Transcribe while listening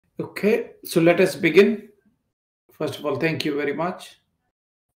Okay, so let us begin. First of all, thank you very much.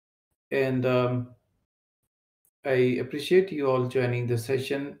 And I appreciate you all joining the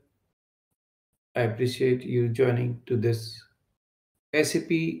session. I appreciate you joining to this SAP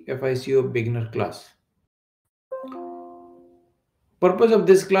FICO Beginner class. Purpose of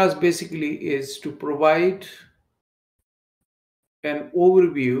this class basically is to provide an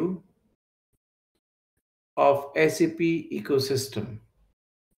overview of SAP ecosystem,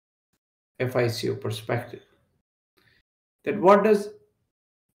 FICO perspective. That what does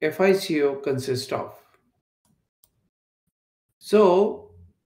FICO consist of? So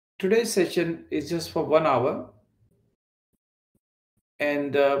today's session is just for 1 hour,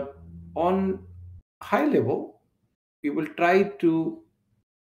 and on high level, we will try to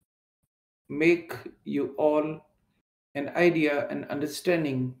make you all an idea and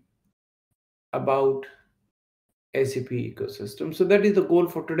understanding about SAP ecosystem. So that is the goal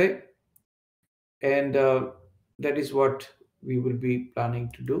for today, and that is what we will be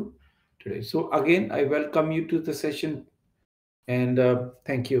planning to do today. So again, I welcome you to the session, and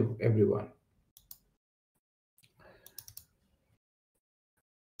thank you, everyone.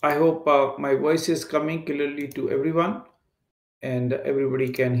 I hope my voice is coming clearly to everyone, and everybody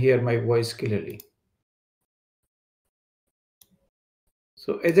can hear my voice clearly.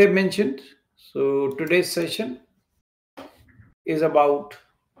 So as I mentioned, so today's session is about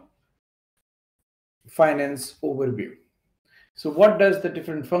finance overview. So what does the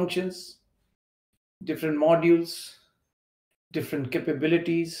different functions, different modules, different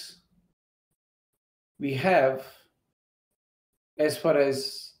capabilities we have as far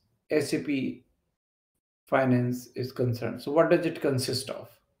as SAP finance is concerned? So what does it consist of?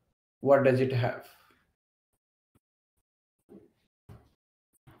 What does it have?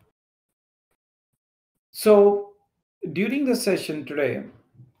 So during the session today,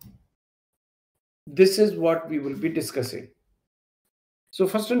 this is what we will be discussing. So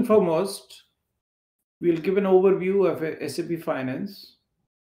first and foremost, we'll give an overview of SAP Finance.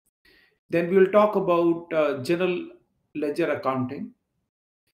 Then we'll talk about general ledger accounting.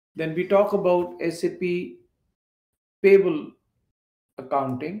 Then we talk about SAP payable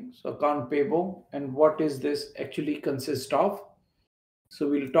accounting, so account payable, and what is this actually consist of. So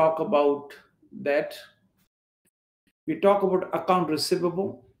we'll talk about that. We talk about account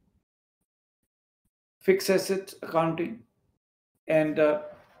receivable, fixed asset accounting, and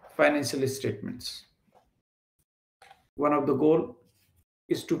financial statements. One of the goal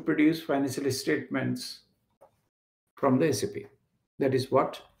is to produce financial statements from the SAP. That is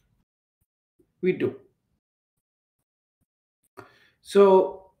what we do.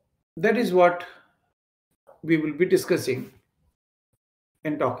 So that is what we will be discussing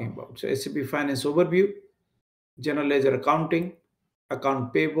and talking about. So SAP Finance Overview, General Ledger Accounting,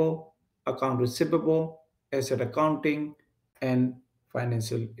 Account Payable, Account Receivable, Asset Accounting, and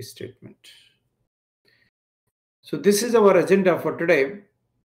Financial Statement. So this is our agenda for today,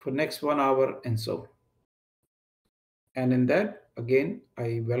 for next 1 hour and so. And in that, again,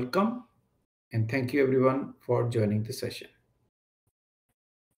 I welcome and thank you everyone for joining the session.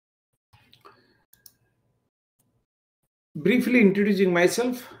 Briefly introducing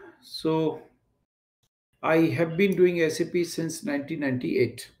myself. So I have been doing SAP since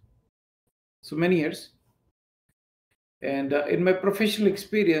 1998, so many years. And in my professional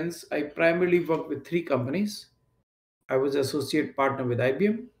experience, I primarily worked with 3 companies. I was associate partner with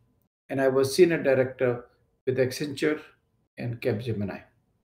IBM, and I was senior director with Accenture and Capgemini.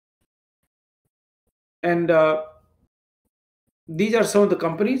 And these are some of the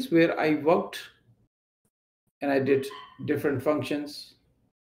companies where I worked, and I did different functions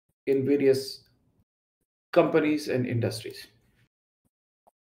in various companies and industries.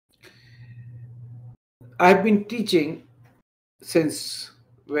 I've been teaching since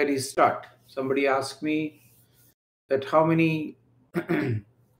very start. Somebody asked me that how many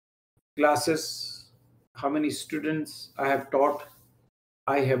classes, how many students I have taught.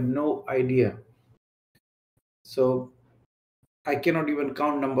 I have no idea. So I cannot even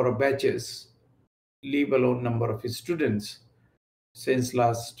count number of batches, leave alone number of students since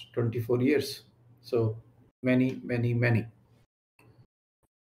last 24 years. So many.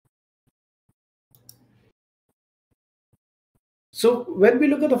 So when we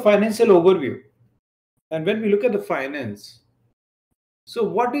look at the financial overview and when we look at the finance, so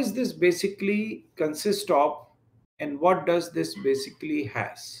what is this basically consist of and what does this basically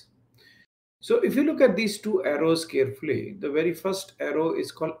has? So if you look at these 2 arrows carefully, the very first arrow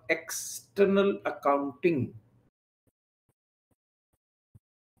is called external accounting.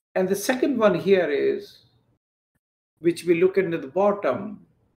 And the second one here is, which we look into the bottom,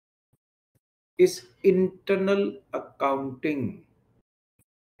 is internal accounting,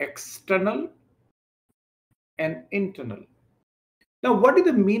 external and internal. Now, what is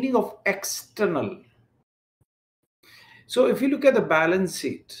the meaning of external? So if you look at the balance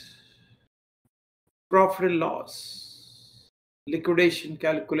sheet, profit and loss, liquidation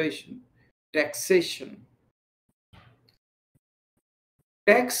calculation, taxation,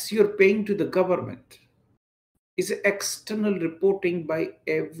 tax you're paying to the government is external reporting by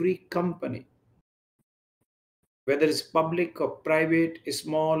every company, whether it's public or private,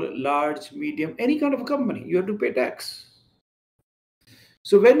 small, large, medium, any kind of company, you have to pay tax.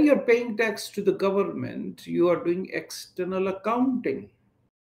 So when you're paying tax to the government, you are doing external accounting.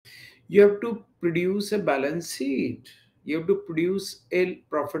 You have to produce a balance sheet. You have to produce a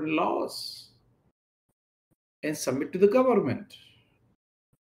profit and loss and submit to the government.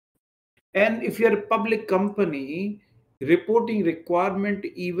 And if you're a public company, reporting requirement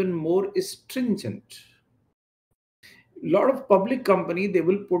even more stringent. A lot of public company, they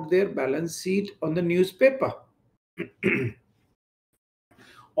will put their balance sheet on the newspaper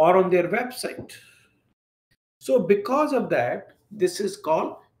or on their website. So because of that, this is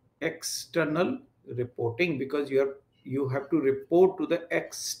called external reporting, because you have to report to the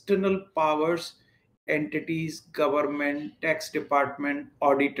external powers, entities, government, tax department,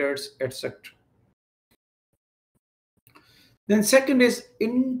 auditors, etc. Then second is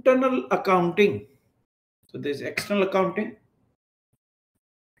internal accounting. So there's external accounting,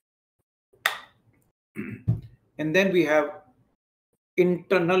 and then we have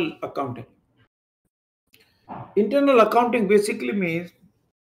internal accounting. Internal accounting basically means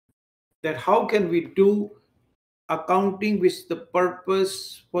that how can we do accounting with the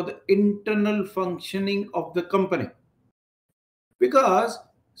purpose for the internal functioning of the company. Because,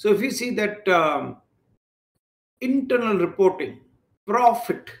 so if you see that internal reporting,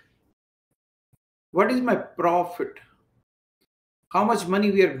 profit, what is my profit? How much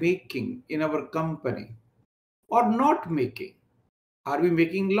money we are making in our company or not making? Are we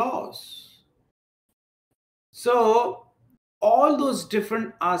making loss? So all those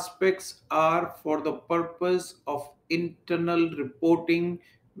different aspects are for the purpose of internal reporting,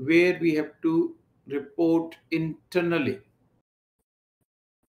 where we have to report internally.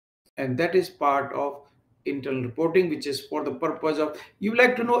 And that is part of internal reporting, which is for the purpose of, you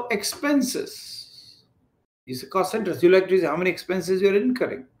like to know expenses. It's a cost centers. You like to see how many expenses you're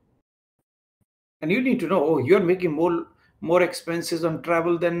incurring. And you need to know, oh, you're making more expenses on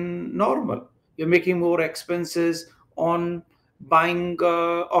travel than normal. You're making more expenses on buying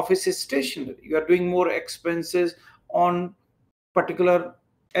office stationery. You are doing more expenses on particular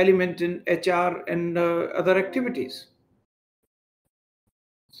element in HR and other activities.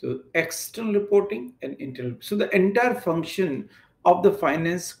 So external reporting and internal. So the entire function of the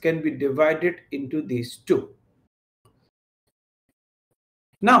finance can be divided into these two.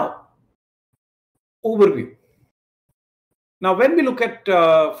 Now, overview. Now, when we look at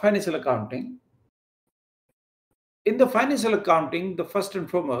financial accounting, in the financial accounting, the first and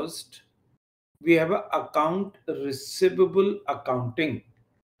foremost, we have an account receivable accounting,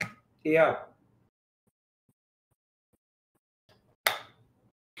 AR.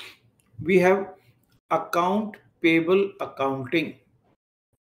 We have account payable accounting.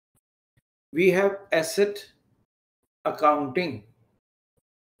 We have asset accounting.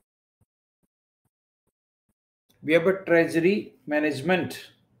 We have a treasury management.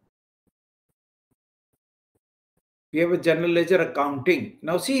 We have a general ledger accounting.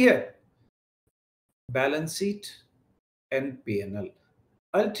 Now see here, balance sheet and P&L.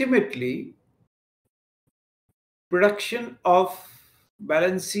 Ultimately, production of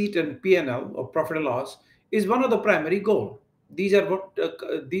balance sheet and P&L or profit and loss is one of the primary goal. These are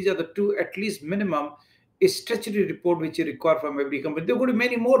the two at least minimum statutory report which you require from every company. There could be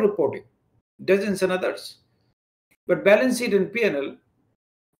many more reporting, dozens and others. But balance sheet and P&L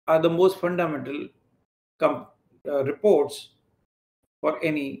are the most fundamental reports for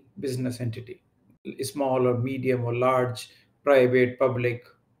any business entity, small or medium or large, private, public,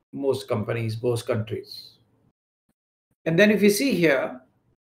 most companies, most countries. And then if you see here,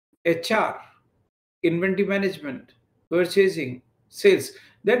 HR, inventory management, purchasing, sales,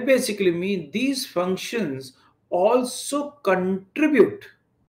 that basically means these functions also contribute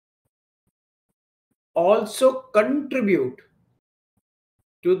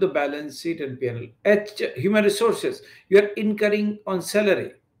to the balance sheet and P&L. Human resources, you are incurring on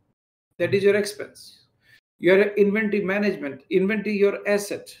salary, that is your expense. Your inventory management, inventory your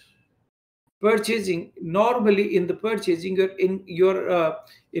asset. Purchasing, normally in the purchasing, you're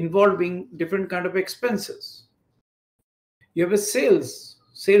involving different kind of expenses. You have a sales.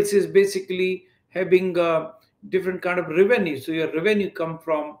 Sales is basically having different kind of revenue. So your revenue come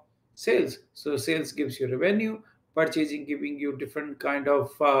from sales. So sales gives you revenue, purchasing giving you different kind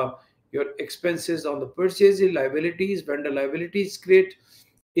of your expenses on the purchasing, liabilities, vendor liabilities create.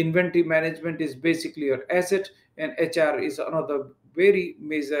 Inventory management is basically your asset, and HR is another very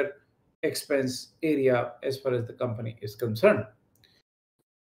major expense area as far as the company is concerned.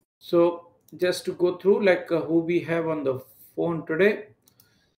 So just to go through like who we have on the phone today.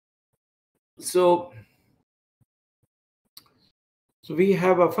 So we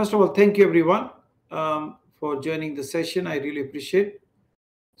have, first of all, thank you everyone for joining the session. I really appreciate.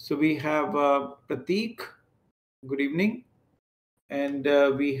 So we have Prateek, good evening. And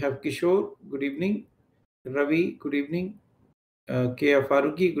we have Kishore, good evening. Ravi, good evening. Kia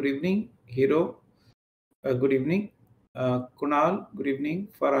Faruqi, good evening. Hero, good evening. Kunal, good evening.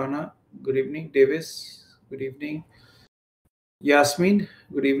 Farhana, good evening. Davis, good evening. Yasmin,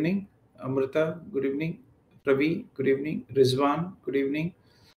 good evening. Amrita, good evening. Ravi, good evening. Rizwan, good evening.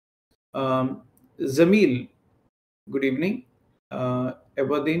 Zamil, good evening.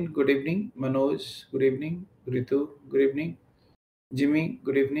 Abadin, good evening. Manoj, good evening. Ritu, good evening. Jimmy,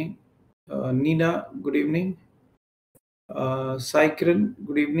 good evening. Nina, good evening. Saikran,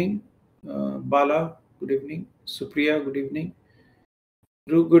 good evening. Bala, good evening. Supriya, good evening.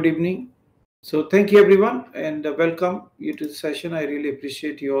 Ru, good evening. So thank you everyone, and welcome you to the session. I really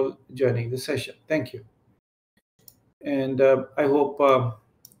appreciate you all joining the session. Thank you. And I hope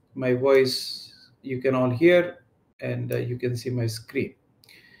my voice you can all hear, and you can see my screen.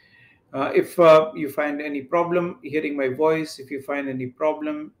 If you find any problem hearing my voice, if you find any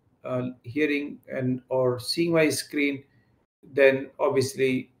problem hearing and or seeing my screen, then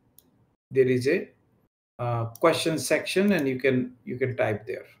obviously there is a question section, and you can type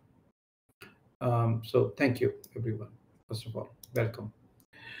there. So thank you everyone. First of all, welcome.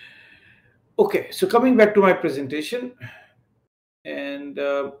 Okay, so coming back to my presentation, and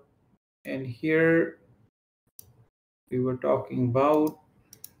here we were talking about.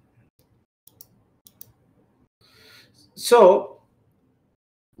 So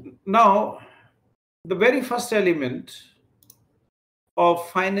now the very first element of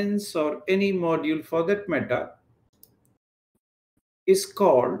finance, or any module for that matter, is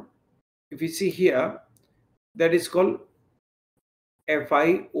called, if you see here, that is called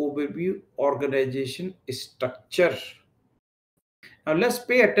FI overview, organization structure. Now let's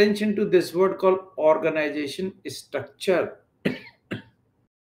pay attention to this word called organization structure.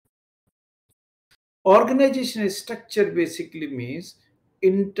 Organization structure basically means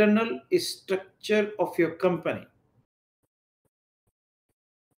internal structure of your company.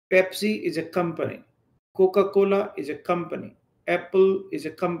 Pepsi is a company. Coca-Cola is a company. Apple is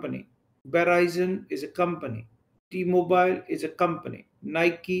a company. Verizon is a company. T-Mobile is a company.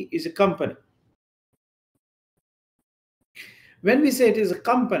 Nike is a company. When we say it is a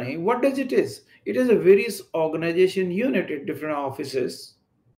company, what does it is? It is a various organization unit at different offices.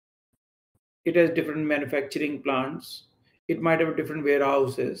 It has different manufacturing plants. It might have different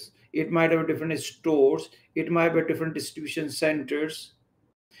warehouses. It might have different stores. It might have different distribution centers.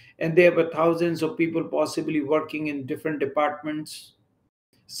 And there were thousands of people possibly working in different departments.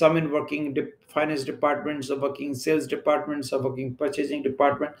 Some in working finance departments, some working sales departments, some working purchasing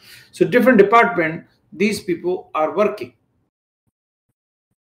department. So different department, these people are working.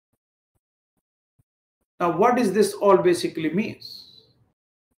 Now, what does this all basically means?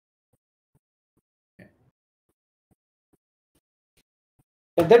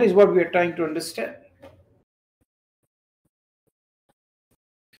 And that is what we are trying to understand.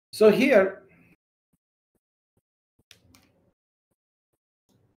 So here,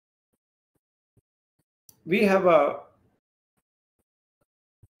 we have a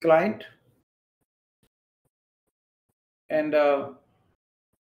client, and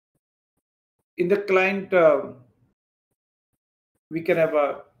in the client, we can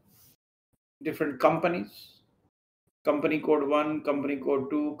have different companies. Company code 1, company code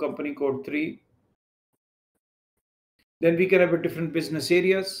 2, company code 3. Then we can have different business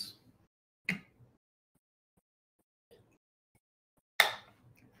areas.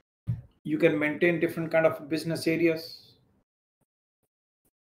 You can maintain different kind of business areas.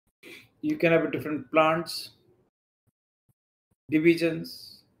 You can have different plants,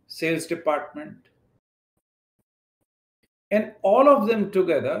 divisions, sales department. And all of them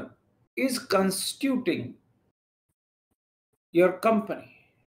together is constituting your company.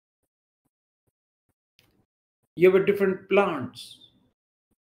 You have different plants,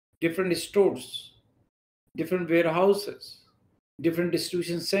 different stores, different warehouses, different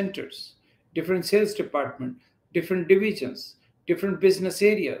distribution centers, different sales department, different divisions, different business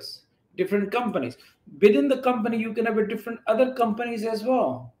areas, different companies. Within the company, you can have a different other companies as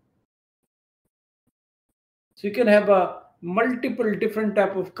well. So you can have a multiple different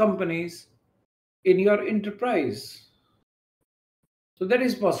type of companies in your enterprise. So that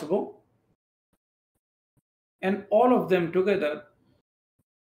is possible. And all of them together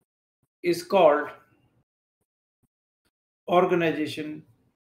is called organization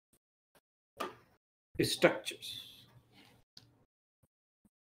structures.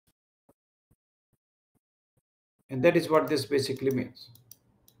 And that is what this basically means.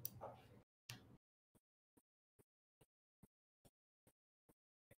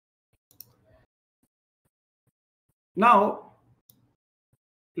 Now,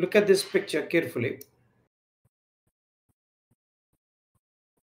 look at this picture carefully.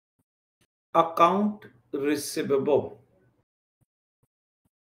 Account receivable.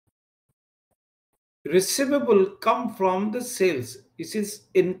 Receivable come from the sales. This is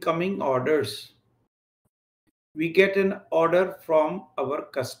incoming orders. We get an order from our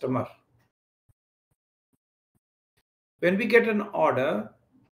customer. When we get an order,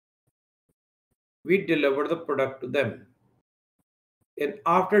 we deliver the product to them. And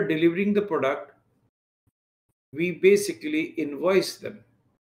after delivering the product, we basically invoice them.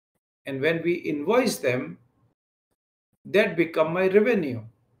 And when we invoice them, that become my revenue.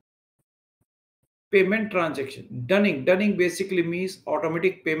 Payment transaction. Dunning. Dunning basically means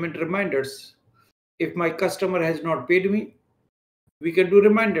automatic payment reminders. If my customer has not paid me, we can do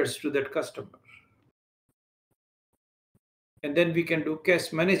reminders to that customer. And then we can do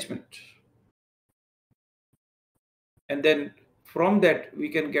cash management. And then from that, we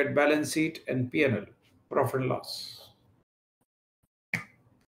can get balance sheet and P&L, profit and loss.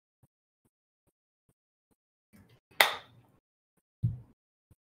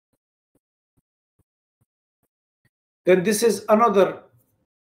 Then this is another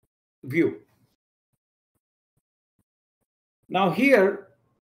view. Now here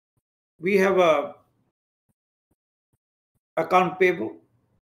we have a account payable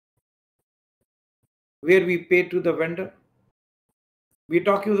where we pay to the vendor. We're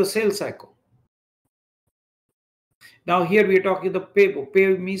talking the sales cycle. Now here we're talking the payable.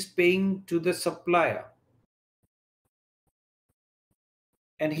 Pay means paying to the supplier.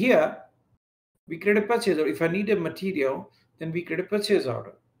 And here we create a purchase order. If I need a material, then we create a purchase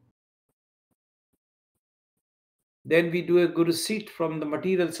order. Then we do a good receipt from the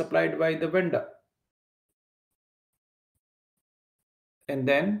material supplied by the vendor. And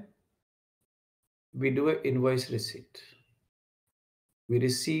then we do an invoice receipt. We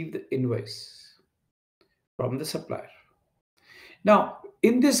receive the invoice from the supplier. Now,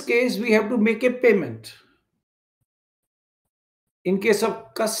 in this case, we have to make a payment. In case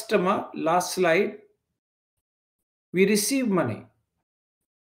of customer, last slide, we receive money.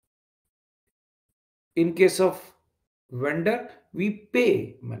 In case of vendor, we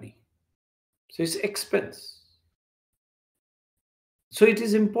pay money. So it's expense. So it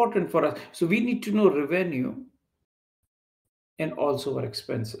is important for us. So we need to know revenue and also our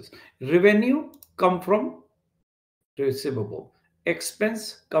expenses. Revenue come from receivable.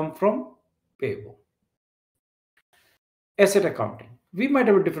 Expense come from payable. Asset accounting. We might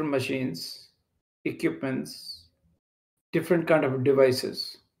have different machines, equipments, different kind of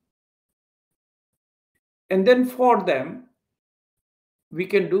devices. And then for them, we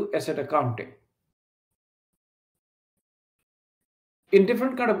can do asset accounting. In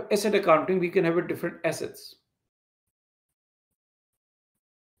different kind of asset accounting, we can have a different assets.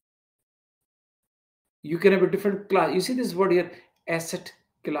 You can have a different class. You see this word here, asset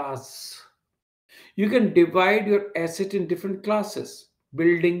class. You can divide your asset in different classes.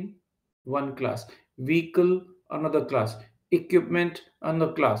 Building, one class. Vehicle, another class. Equipment,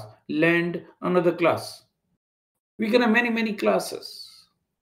 another class. Land, another class. We can have many classes.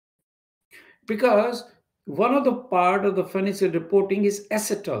 Because one of the part of the financial reporting is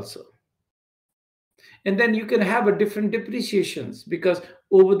asset also. And then you can have a different depreciations because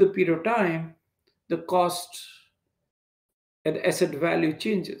over the period of time, the cost and asset value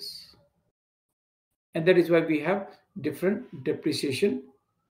changes. And that is why we have different depreciation.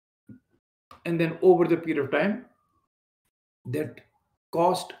 And then over the period of time, that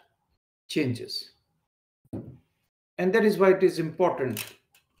cost changes. And that is why it is important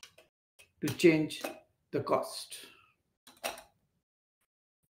to change the cost.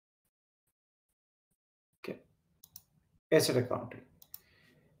 Okay. Asset accounting.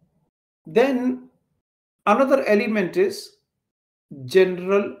 Then another element is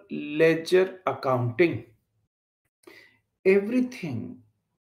general ledger accounting. Everything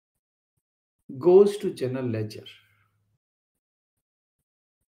goes to general ledger.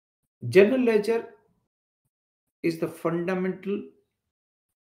 General ledger is the fundamental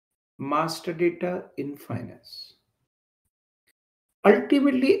master data in finance.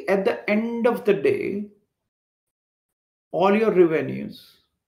 Ultimately, at the end of the day, all your revenues,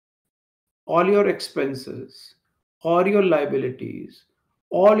 all your expenses, all your liabilities,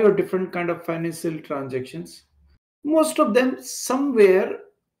 all your different kind of financial transactions, most of them somewhere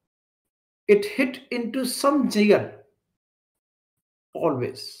it hit into some GL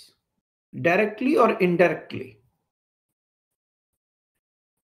always, directly or indirectly.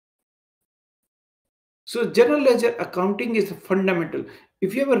 So general ledger accounting is fundamental.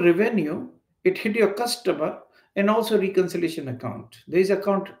 If you have a revenue, it hit your customer and also reconciliation account. There is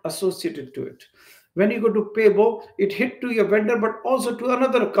account associated to it. When you go to payable, it hit to your vendor, but also to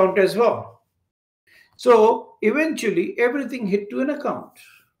another account as well. So eventually everything hit to an account.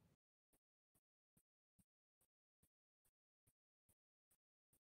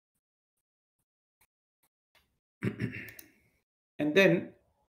 And then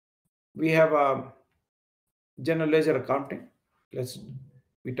we have a general ledger accounting.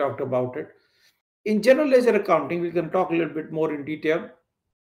 We talked about it. In general ledger accounting, we can talk a little bit more in detail.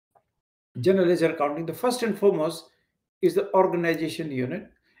 General ledger accounting, the first and foremost is the organization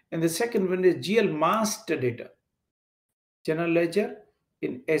unit, and the second one is GL master data. General ledger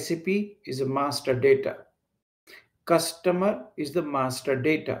in SAP is a master data. Customer is the master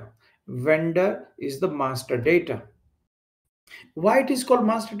data. Vendor is the master data. Why it is called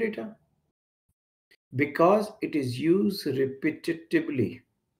master data? Because it is used repetitively.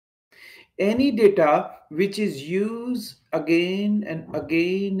 Any data which is used again and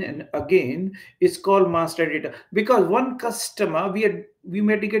again and again is called master data, because one customer we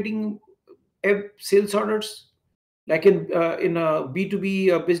may be getting sales orders, like in a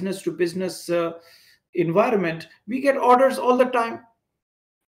B2B business to business environment, we get orders all the time.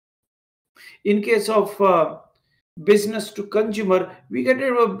 In case of business to consumer, we get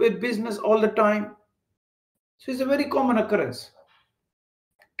a business all the time. So it's a very common occurrence.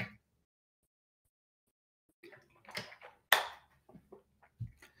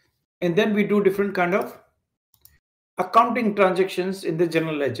 And then we do different kind of accounting transactions in the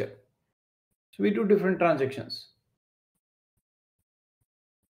general ledger. So we do different transactions.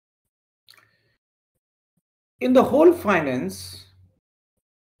 In the whole finance,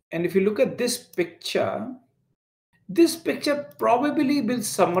 and if you look at this picture probably will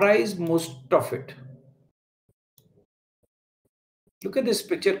summarize most of it. Look at this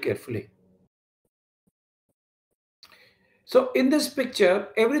picture carefully. So in this picture,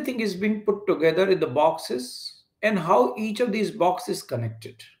 everything is being put together in the boxes and how each of these boxes is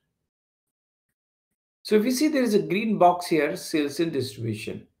connected. So if you see, there is a green box here, sales and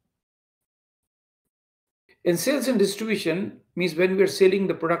distribution. In sales and distribution means when we are selling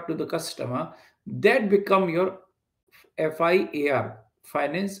the product to the customer, that become your FIAR,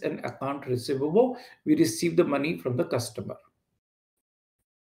 finance and account receivable. We receive the money from the customer.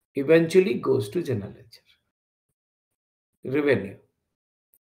 Eventually goes to general ledger. Revenue.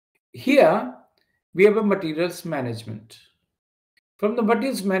 Here we have a materials management. From the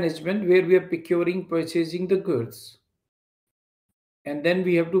materials management, where we are procuring, purchasing the goods, and then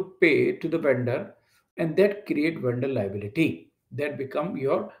we have to pay to the vendor, and that create vendor liability. That become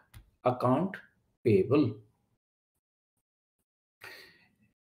your account payable.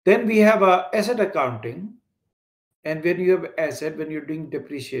 Then we have a asset accounting, and when you have asset, when you're doing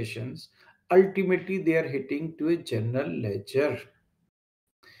depreciations, ultimately they are hitting to a general ledger.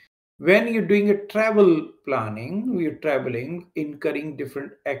 When you're doing a travel planning, you're traveling, incurring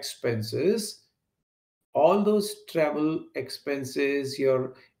different expenses, all those travel expenses,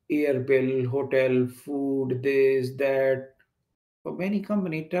 your air bill, hotel, food, this, that, for many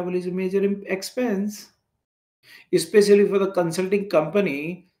company, travel is a major expense. Especially for the consulting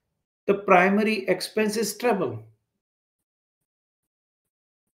company, the primary expense is travel.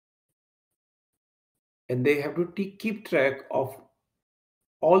 And they have to keep track of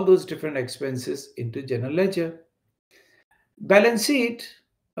all those different expenses into general ledger. Balance sheet,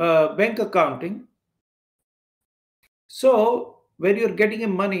 bank accounting. So when you're getting a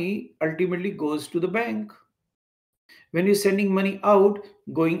money, ultimately goes to the bank. When you're sending money out,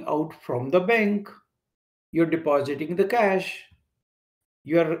 going out from the bank, you're depositing the cash,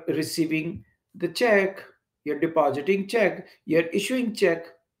 you're receiving the check, you're depositing check, you're issuing check,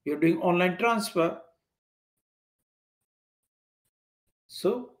 you're doing online transfer.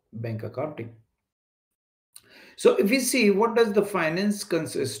 So bank accounting. So if we see what does the finance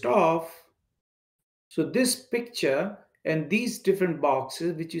consist of, so this picture and these different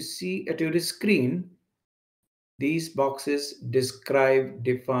boxes which you see at your screen, These boxes describe,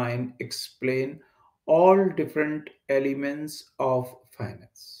 define, explain all different elements of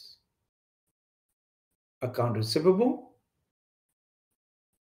finance. Account receivable,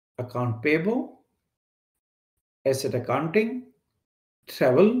 account payable, asset accounting,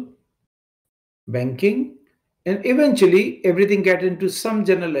 travel, banking, and eventually everything get into some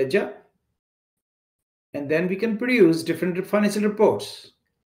general ledger, and then we can produce different financial reports.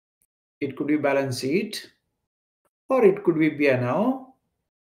 It could be balance sheet, or it could be P&L,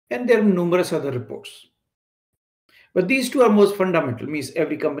 and there are numerous other reports. But these two are most fundamental, means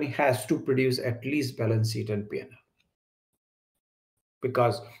every company has to produce at least balance sheet and P&L.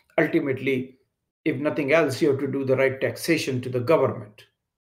 Because ultimately, if nothing else, you have to do the right taxation to the government.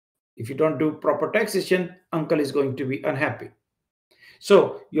 If you don't do proper taxation, uncle is going to be unhappy.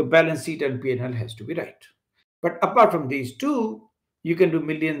 So your balance sheet and P&L has to be right. But apart from these two, you can do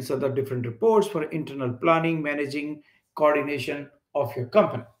millions of other different reports for internal planning, managing, coordination of your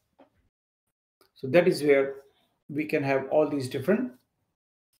company. So that is where we can have all these different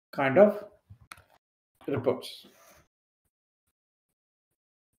kind of reports.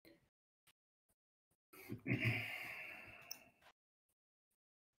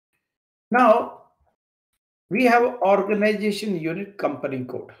 Now, we have organization unit company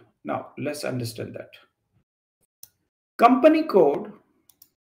code. Now, let's understand that. Company code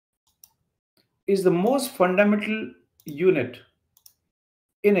is the most fundamental unit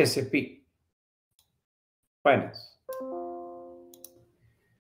in SAP Finance.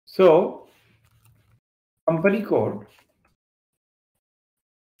 So, company code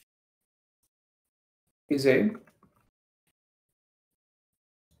is a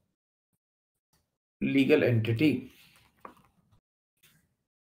legal entity.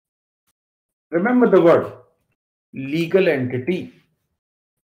 Remember the word legal entity.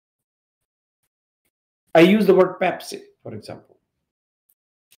 I use the word Pepsi, for example.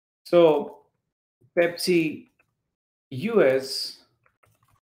 So, Pepsi US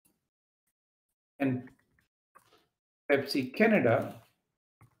and Pepsi Canada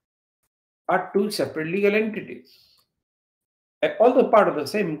are two separate legal entities. Although part of the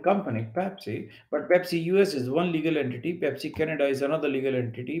same company, Pepsi, but Pepsi US is one legal entity, Pepsi Canada is another legal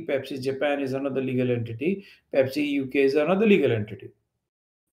entity, Pepsi Japan is another legal entity, Pepsi UK is another legal entity.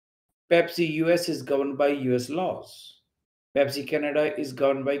 Pepsi US is governed by US laws. Pepsi Canada is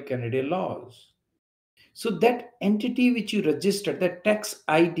governed by Canadian laws. So that entity which you registered, that tax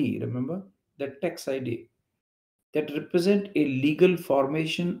ID, remember that tax ID, that represent a legal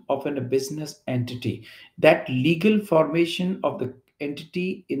formation of a business entity. That legal formation of the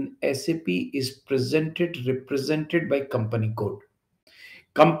entity in SAP is represented by company code.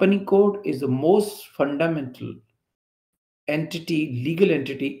 Company code is the most fundamental entity, legal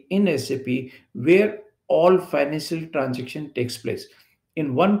entity in SAP where all financial transaction takes place.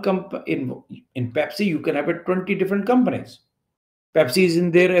 In one in Pepsi, you can have 20 different companies. Pepsi is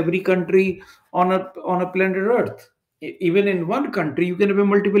in there every country on a planet Earth. Even in one country, you can have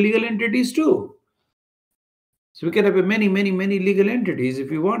multiple legal entities too. So we can have many, many, many legal entities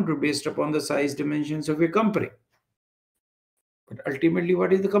if you want to, based upon the size dimensions of your company. But ultimately,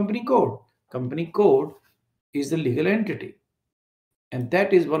 what is the company code? Company code is the legal entity. And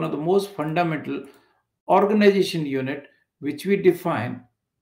that is one of the most fundamental organization unit which we define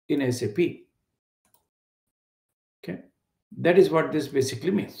in SAP. Okay. That is what this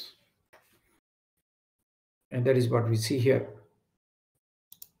basically means. And that is what we see here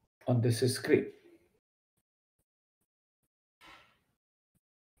on this screen.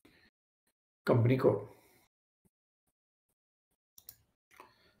 Company code.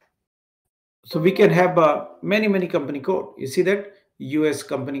 So we can have many company code. You see that US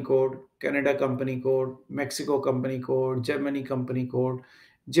company code, Canada company code, Mexico company code, Germany company code,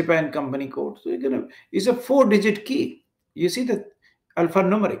 Japan company code. So it's a 4-digit key. You see that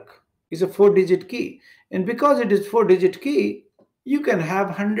alphanumeric is a 4-digit key. And because it is 4-digit key, you can have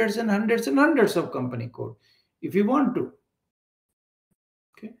hundreds and hundreds and hundreds of company code if you want to.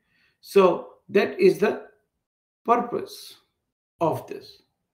 Okay. So that is the purpose of this.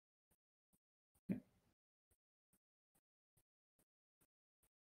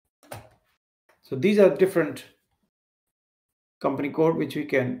 So these are different company code which we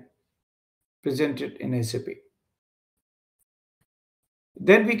can present it in SAP.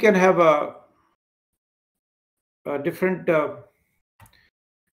 Then we can have a different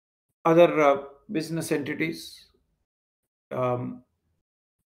other business entities.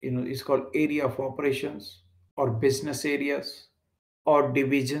 It's called area of operations or business areas or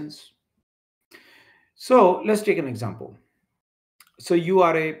divisions. So let's take an example. So you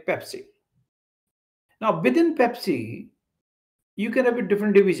are a Pepsi. Now, within Pepsi, you can have a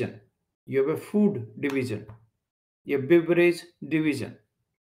different division. You have a food division, a beverage division.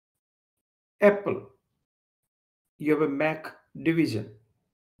 Apple, you have a Mac division,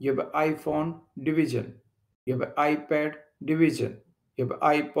 you have an iPhone division, you have an iPad division, you have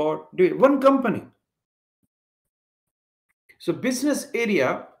an iPod division. One company. So business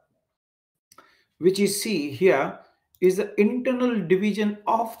area, which you see here, is the internal division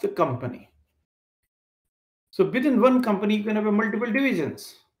of the company. So within one company, you can have a multiple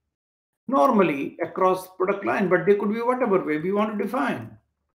divisions. Normally across product line, but they could be whatever way we want to define.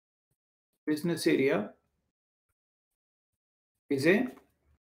 Business area is an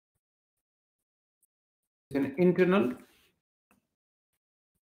internal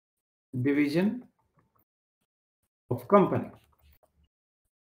division of company.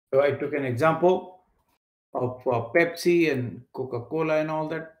 So I took an example of Pepsi and Coca-Cola and all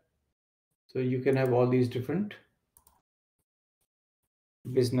that. So you can have all these different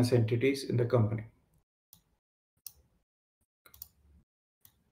business entities in the company.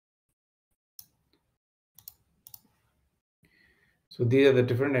 So these are the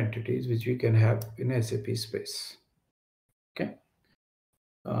different entities which we can have in SAP space. Okay.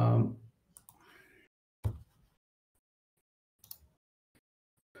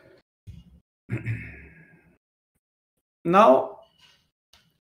 Now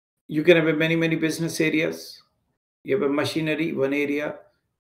you can have many business areas. You have a machinery, one area,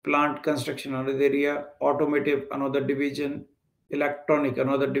 plant construction, another area, automotive, another division, electronic,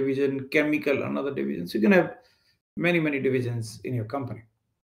 another division, chemical, another division. So you can have many divisions in your company.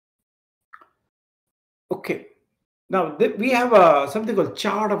 Okay. Now we have something called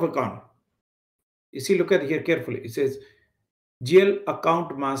chart of account. You see, look at here carefully. It says GL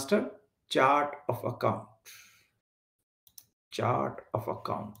account master, chart of account. Chart of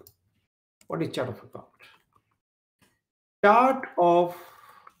account. What is chart of account? Chart of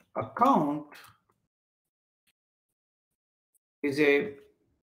account is a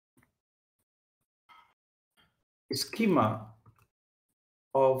schema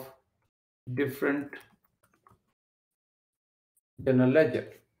of different general ledger.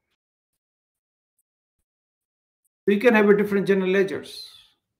 We can have a different general ledgers.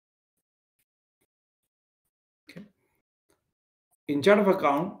 Okay. In chart of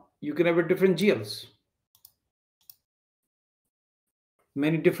account, you can have a different GLs.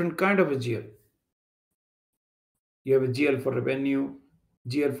 Many different kind of a GL. You have a GL for revenue,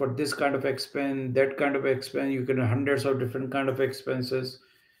 GL for this kind of expense, that kind of expense. You can have hundreds of different kind of expenses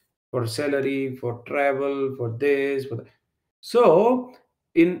for salary, for travel, for this, for that. So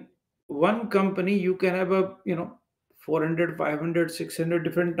in one company, you can have 400, 500, 600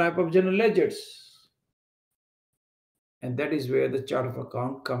 different type of general ledgers. And that is where the chart of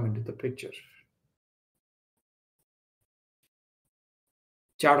account come into the picture.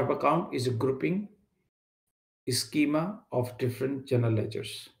 Chart of account is a grouping, a schema of different general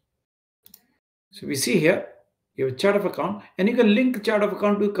ledgers. So we see here, you have a chart of account, and you can link chart of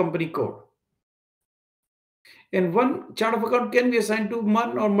account to company code. And one chart of account can be assigned to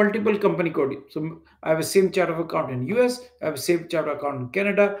one or multiple company code. So I have a same chart of account in US, I have a same chart of account in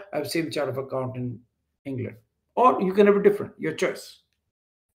Canada, I have same chart of account in England. Or you can have a different, your choice.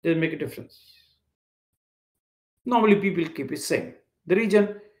 Doesn't make a difference. Normally people keep it same. The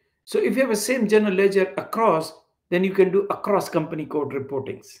region. So if you have a same general ledger across, then you can do across company code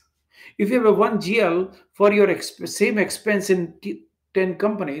reportings. If you have a one GL for your same expense in 10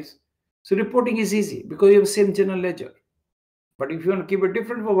 companies, so reporting is easy because you have the same general ledger. But if you want to keep it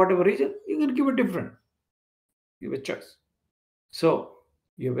different for whatever reason, you can keep it different. You have a choice. So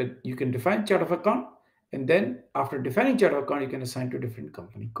you can define chart of account, and then after defining chart of account, you can assign to different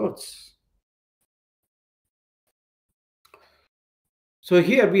company codes. So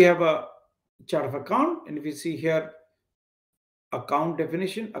here we have a chart of account, and if you see here, account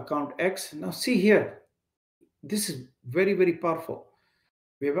definition, account X. Now see here, this is very powerful.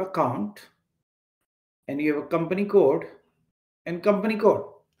 We have account, and you have a company code and company code.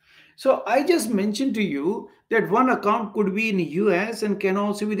 So I just mentioned to you that one account could be in US and can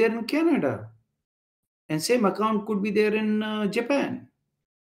also be there in Canada, and same account could be there in Japan.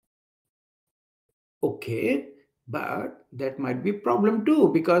 Okay, but that might be a problem too,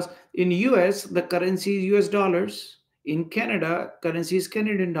 because in US the currency is US dollars, in Canada currency is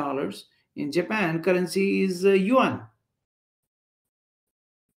Canadian dollars, in Japan currency is yuan.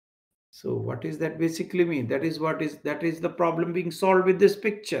 So what does that basically mean? That is the problem being solved with this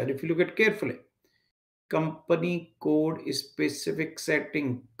picture. If you look at carefully, company code is specific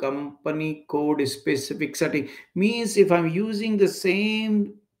setting. Company code is specific setting means if I'm using the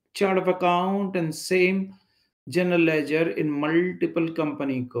same chart of account and same general ledger in multiple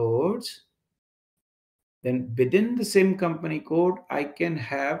company codes, then within the same company code, I can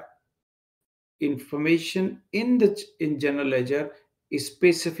have information in general ledger is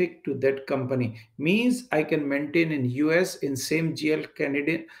specific to that company. Means I can maintain in US in same GL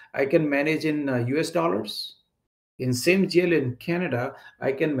Canadian, I can manage in US dollars. In same GL in Canada,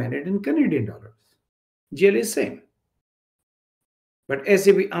 I can manage in Canadian dollars. GL is same. But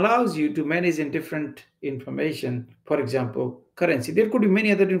SAP allows you to manage in different information. For example, currency. There could be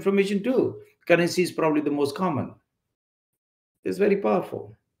many other information too. Currency is probably the most common. It's very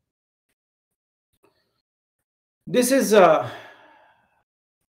powerful. This is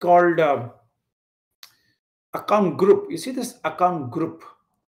called account group. You see this account group.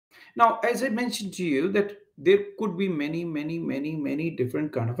 Now, as I mentioned to you, that there could be many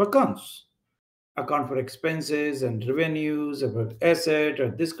different kind of accounts. Account for expenses and revenues, about asset or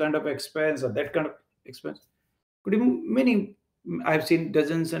this kind of expense or that kind of expense. Could be many. I've seen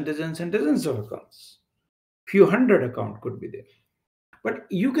dozens and dozens and dozens of accounts. Few hundred account could be there. But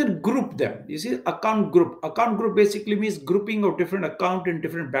you can group them. You see, account group. Account group basically means grouping of different account in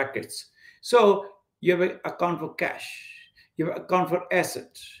different buckets. So you have an account for cash, you have account for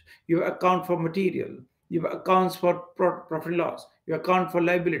asset, you have account for material, you have accounts for profit loss, you account for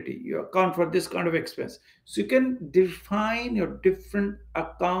liability, you account for this kind of expense. So you can define your different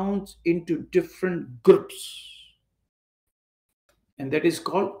accounts into different groups. And that is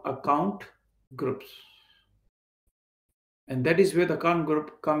called account groups. And that is where the account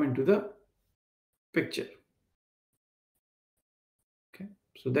group come into the picture. Okay,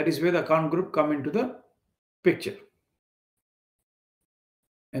 so that is where the account group come into the picture,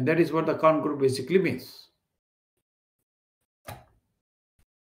 and that is what the account group basically means.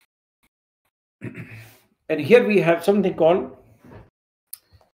 And here we have something called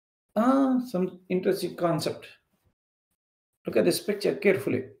some interesting concept. Look at this picture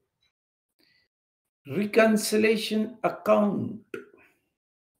carefully. Reconciliation account.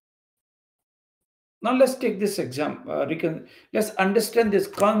 Now let's take this example. Let's understand this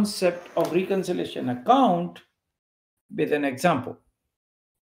concept of reconciliation account with an example.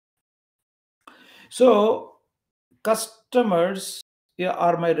 So customers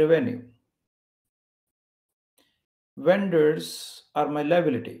are my revenue. Vendors are my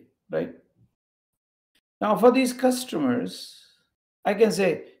liability, right? Now for these customers, I can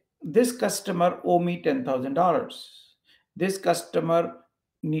say this customer owe me $10,000. This customer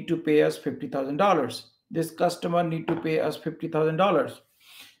need to pay us $50,000. This customer need to pay us $50,000.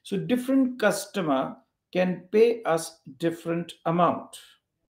 So different customer can pay us different amount.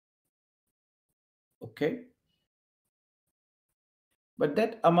 Okay. But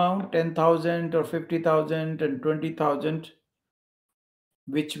that amount, 10,000 or 50,000 and 20,000,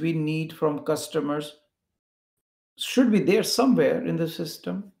 which we need from customers, should be there somewhere in the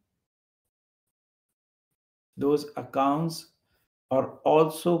system. Those accounts are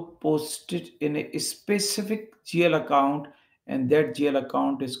also posted in a specific GL account, and that GL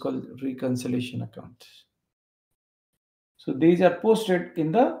account is called reconciliation account. So these are posted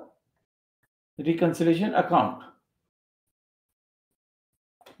in the reconciliation account.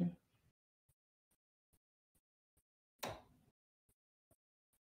 Okay.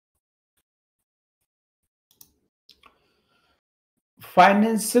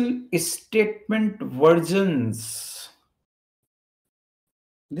 Financial statement versions.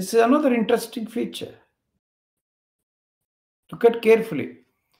 This is another interesting feature. Look at carefully.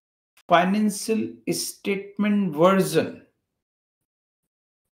 Financial statement version.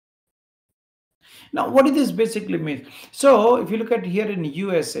 Now, what does this basically mean? So, if you look at here in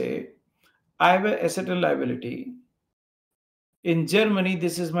USA, I have an asset and liability. In Germany,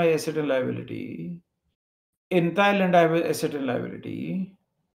 this is my asset and liability. In Thailand, I have an asset and liability.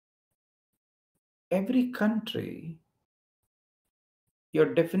 Every country,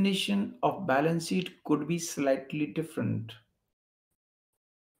 your definition of balance sheet could be slightly different.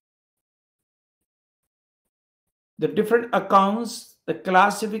 The different accounts, the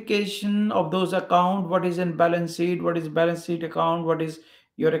classification of those accounts, what is in balance sheet, what is balance sheet account, what is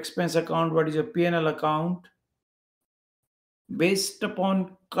your expense account, what is your P&L account, based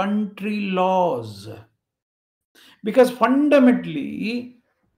upon country laws. Because fundamentally,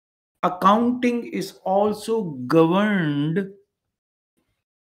 accounting is also governed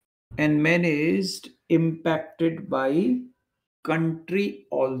and managed, impacted by country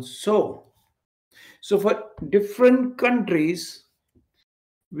also. So for different countries,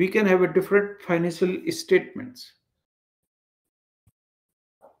 we can have a different financial statements.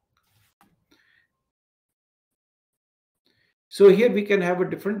 So here we can have a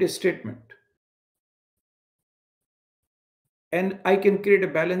different statement, and I can create a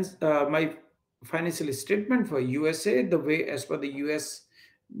balance my financial statement for USA the way as per the US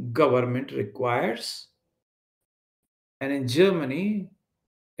government requires, and in Germany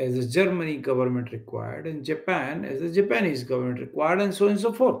as the Germany government required, and Japan as the Japanese government required, and so on and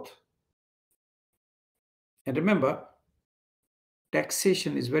so forth. And remember,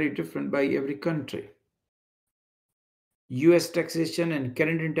 taxation is very different by every country. US taxation and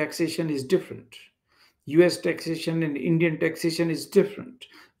Canadian taxation is different. US taxation and Indian taxation is different.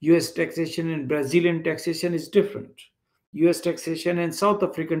 US taxation and Brazilian taxation is different. US taxation and South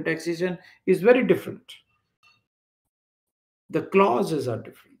African taxation is very different. The clauses are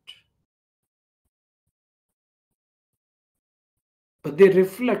different, but they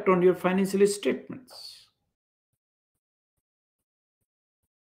reflect on your financial statements.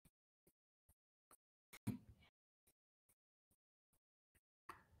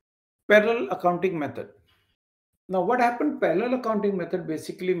 Parallel accounting method. Now, what happened? Parallel accounting method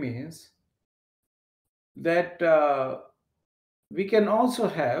basically means that we can also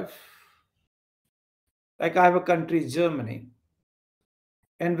have, like I have a country, Germany,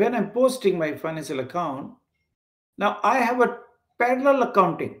 and when I'm posting my financial account, now I have a parallel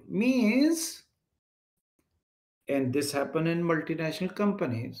accounting, means, and this happen in multinational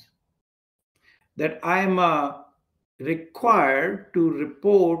companies, that I'm required to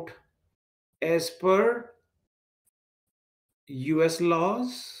report as per US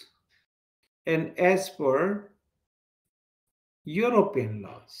laws and as per European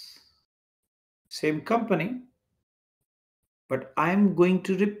laws. Same company, but I'm going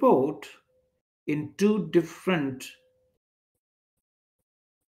to report in two different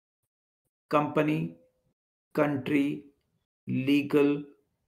company, country, legal,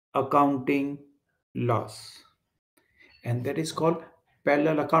 accounting laws. And that is called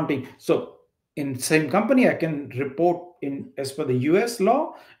parallel accounting. So in same company, I can report in as per the US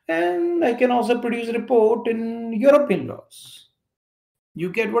law, and I can also produce a report in European laws. You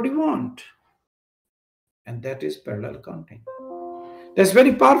get what you want. And that is parallel accounting. That's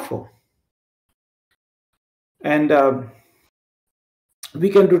very powerful. And we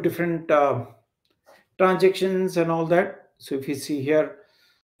can do different transactions and all that. So if you see here,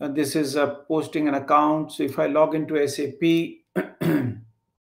 this is posting an account. So if I log into SAP,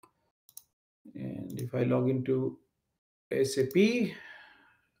 and if I log into SAP,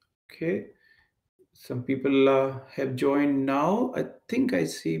 okay, some people have joined now. I think I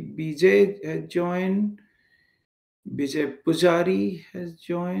see BJ has joined, Vijay Pujari has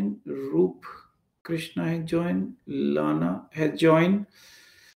joined, Roop Krishna has joined, Lana has joined.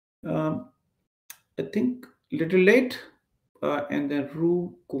 Um, I think little late, and then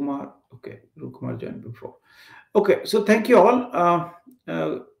Ru Kumar. Okay, Ru Kumar joined before. Okay, so thank you all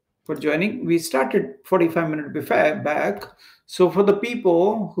for joining. We started 45 minutes before back. So for the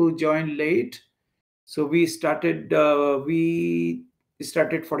people who joined late, so we started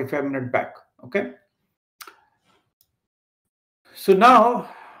 45 minutes back. Okay. So now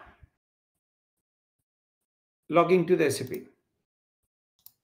logging to the SAP.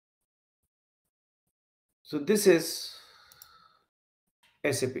 So this is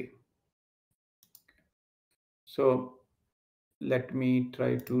SAP. So let me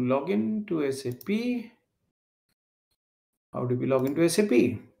try to log in to SAP. How do we log into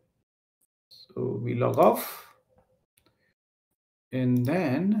SAP? So we log off, and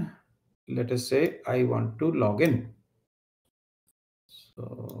then let us say I want to log in.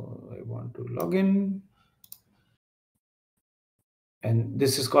 So I want to log in, and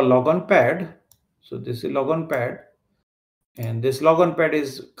this is called logon pad. So this is logon pad, and this logon pad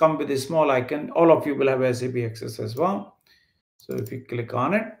is come with a small icon. All of you will have SAP access as well. So if you click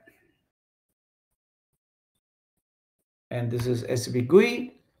on it, and this is SAP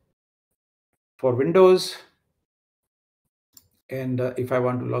GUI for Windows. And if I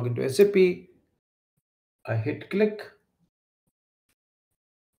want to log into SAP, I hit click.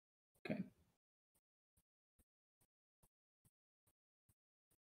 Okay.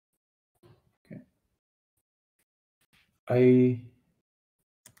 Okay. I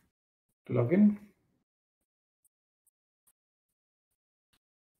log in.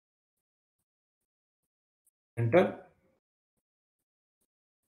 Enter.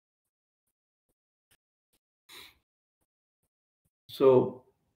 So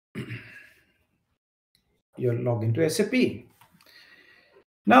you're logged into SAP.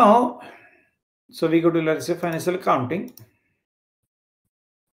 Now, so we go to, let's say, financial accounting,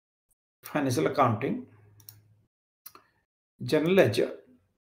 general ledger,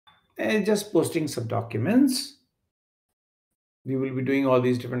 and just posting some documents. We will be doing all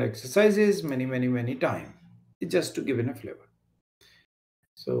these different exercises many time. It's just to give in a flavor.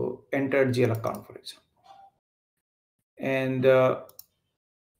 So enter GL account, for example. And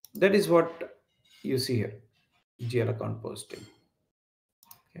that is what you see here, GL account posting.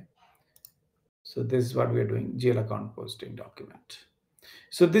 Okay. So this is what we are doing, GL account posting document.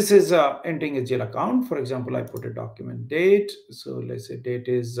 So this is entering a GL account. For example, I put a document date. So let's say date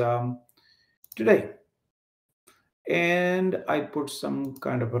is today. And I put some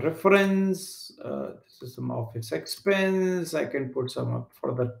kind of a reference. This is some office expense. I can put some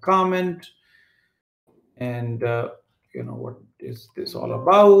further comment. And what is this all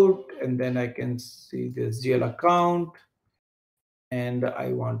about? And then I can see this GL account. And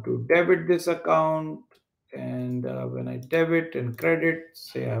I want to debit this account. And when I debit and credit,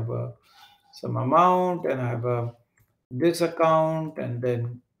 say I have some amount, and I have this account, and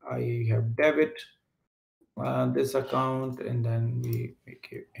then I have debit this account, and then we make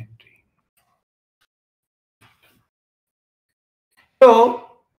an entry. So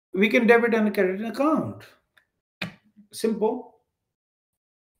we can debit and credit an account. Simple.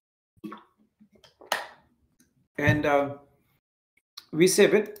 And we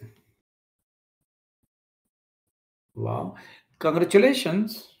save it. Wow.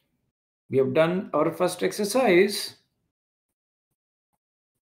 Congratulations. We have done our first exercise.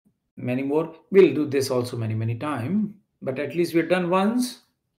 Many more. We'll do this also many times. But at least we're done once.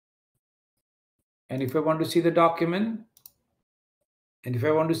 And if I want to see the document, and if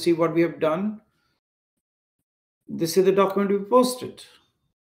I want to see what we have done, this is the document we posted.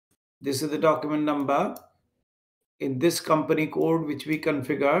 This is the document number in this company code which we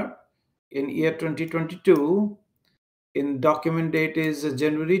configure in year 2022. In document date is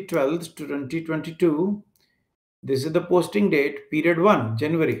January 12th, 2022. This is the posting date, period 1,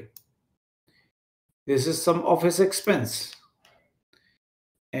 January. This is some office expense.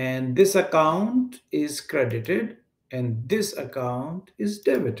 And this account is credited and this account is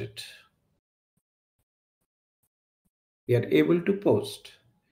debited. We are able to post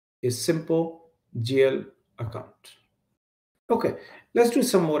a simple GL account. Okay, let's do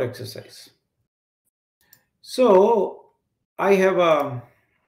some more exercise. So I have a,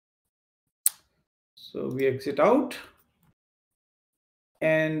 so we exit out,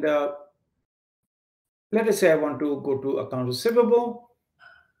 and let us say I want to go to account receivable,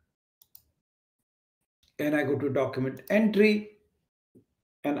 and I go to document entry,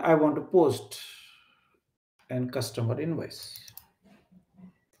 and I want to post an customer invoice.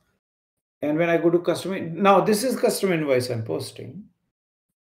 And when I go to customer, now this is customer invoice I'm posting.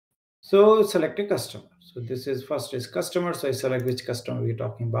 So select a customer. So this is first is customer. So I select which customer we're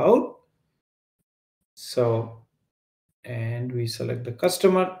talking about. So, and we select the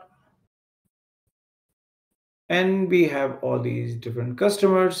customer. And we have all these different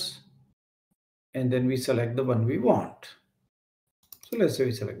customers. And then we select the one we want. So let's say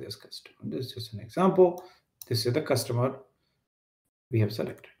we select this customer. This is an example. This is the customer we have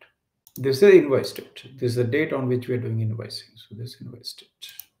selected. This is invoice date. This is the date on which we are doing invoicing. So this invoice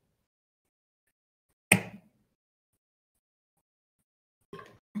date.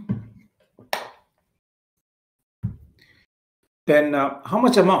 Then how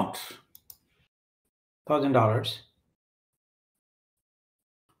much amount? $1,000.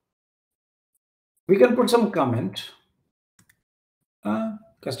 We can put some comment.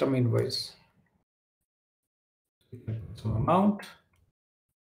 Custom invoice. Some amount.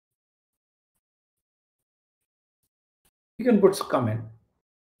 You can put some comment.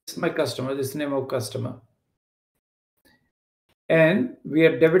 This is my customer. This is the name of customer. And we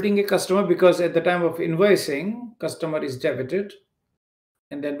are debiting a customer because at the time of invoicing, customer is debited.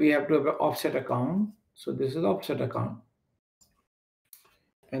 And then we have to have an offset account. So this is offset account.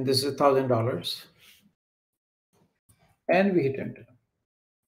 And this is $1,000. And we hit enter.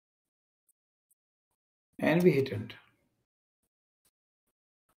 And we hit enter.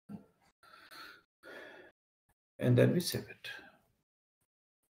 And then we save it.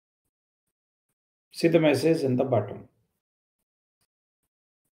 See the message in the bottom.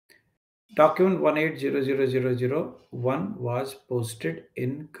 Document 1800001 was posted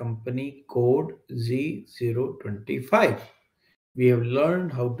in company code Z025. We have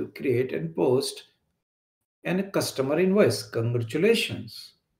learned how to create and post a customer invoice.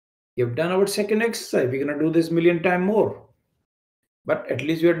 Congratulations. You have done our second exercise. We're going to do this million times more. But at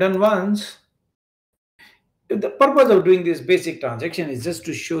least we are done once. The purpose of doing this basic transaction is just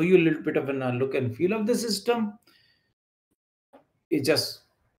to show you a little bit of a look and feel of the system. It's just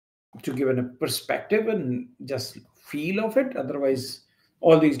to give a perspective and just feel of it. Otherwise,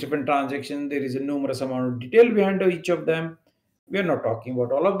 all these different transactions, there is a numerous amount of detail behind each of them. We are not talking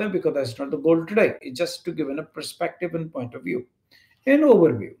about all of them because that's not the goal today. It's just to give a perspective and point of view, an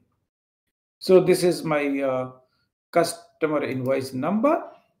overview. So this is my customer invoice number.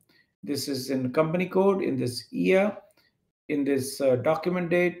 This is in company code, in this year, in this document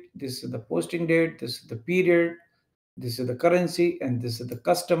date. This is the posting date. This is the period. This is the currency, and this is the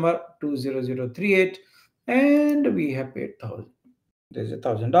customer 20038, and we have paid 1,000. There's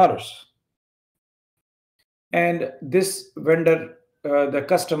 $1,000, and this vendor, the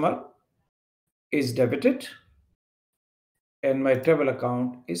customer, is debited, and my travel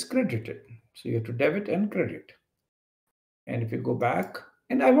account is credited. So you have to debit and credit. And if you go back,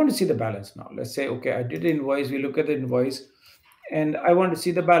 and I want to see the balance now. Let's say, okay, I did invoice. We look at the invoice, and I want to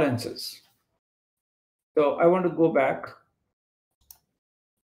see the balances. So I want to go back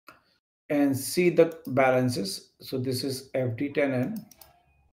and see the balances. So this is FD10N,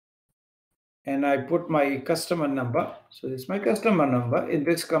 and I put my customer number. So this is my customer number in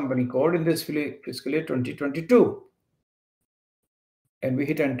this company code in this fiscal year 2022, and we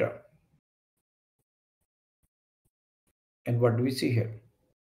hit enter. And what do we see here?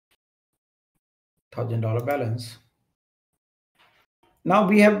 $1,000 balance. Now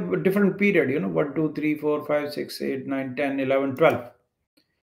we have a different period, 1, 2, 3, 4, 5, 6, 8, 9, 10, 11, 12.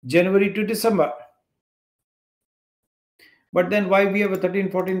 January to December. But then why we have a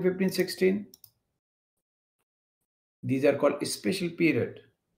 13, 14, 15, 16? These are called special period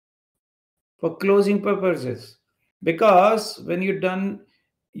for closing purposes. Because when you're done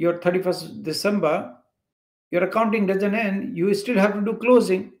your 31st December, your accounting doesn't end. You still have to do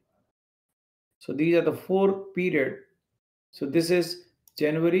closing. So these are the 4 period. So this is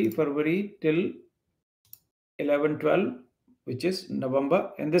January, February till 11, 12, which is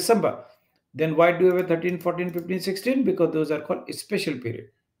November and December. Then why do we have a 13, 14, 15, 16? Because those are called special period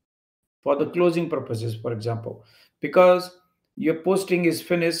for the closing purposes, for example. Because your posting is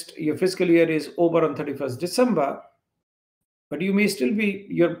finished, your fiscal year is over on 31st December, but you may still be,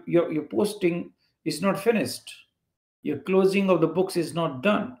 your posting is not finished. Your closing of the books is not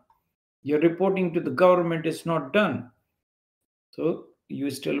done. Your reporting to the government is not done. So you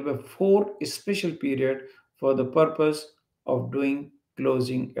still have a 4 special period for the purpose of doing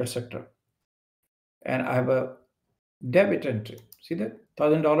closing, etc. And I have a debit entry. See that?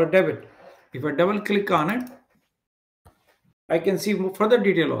 $1,000 debit. If I double click on it, I can see further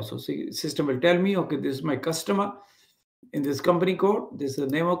detail also. See, system will tell me, okay, this is my customer in this company code. This is the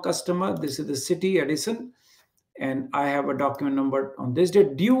name of customer. This is the city, Edison. And I have a document number on this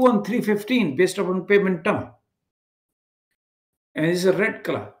date, due on 3/15 based upon payment term. And it's a red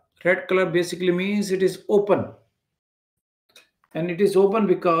color. Red color basically means it is open. And it is open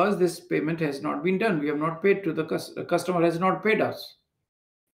because this payment has not been done. We have not paid to the customer has not paid us.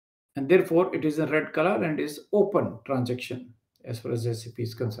 And therefore, it is a red color and is open transaction as far as SAP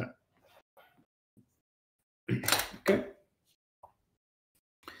is concerned. Okay.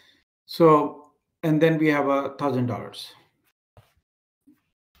 So, and then we have $1,000.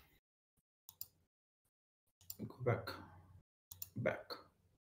 Go back.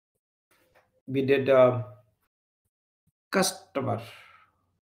 We did customer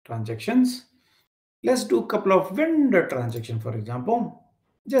transactions. Let's do a couple of vendor transaction, for example.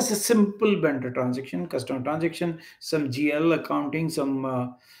 Just a simple vendor transaction, customer transaction, some GL accounting, some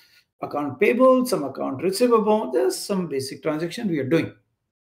account payable, some account receivable. There's some basic transaction we are doing.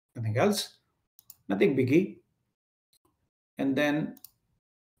 Nothing else, nothing biggie. And then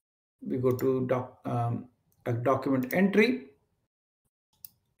we go to a document entry,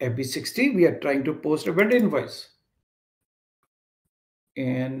 FB60. We are trying to post a vendor invoice.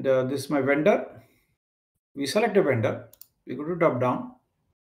 And this is my vendor. We select a vendor. We go to drop down.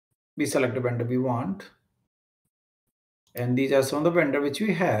 We select a vendor we want. And these are some of the vendor which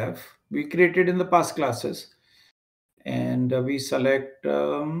we created in the past classes. And we select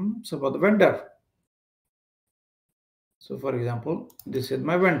some of the vendor. So for example, this is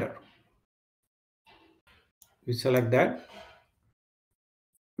my vendor. We select that.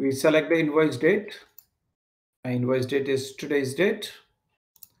 We select the invoice date. My invoice date is today's date.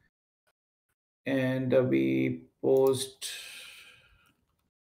 And we post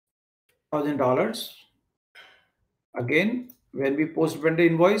 $1,000. Again, when we post vendor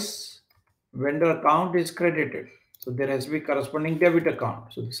invoice, vendor account is credited. So there has to be corresponding debit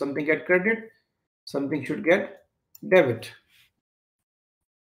account. So something get credit, something should get debit.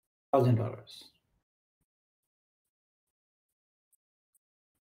 $1,000.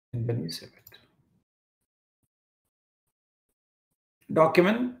 And then we save it.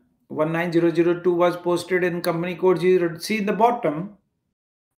 Document 19002 was posted in company code 0. See in the bottom.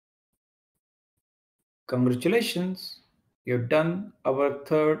 Congratulations. You've done our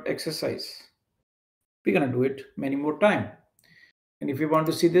third exercise. We're going to do it many more time. And if you want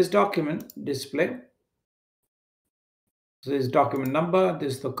to see this document display, so this is document number,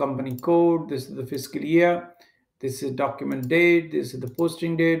 this is the company code, this is the fiscal year, this is document date, this is the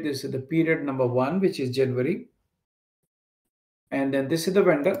posting date, this is the period number 1, which is January. And then this is the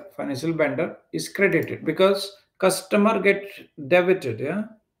vendor, financial vendor is credited because customer get debited, yeah.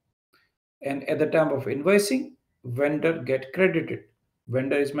 And at the time of invoicing, vendor get credited.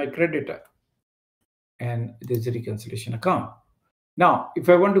 Vendor is my creditor. And this is the reconciliation account. Now, if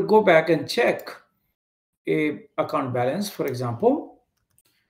I want to go back and check a account balance, for example,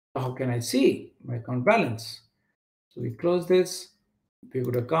 how can I see my account balance? So we close this, we go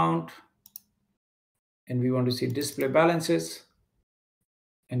to account, and we want to see display balances,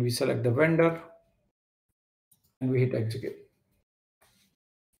 and we select the vendor, and we hit execute.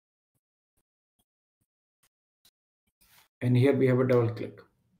 And here we have a double click.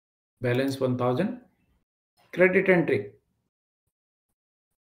 Balance 1000, credit entry,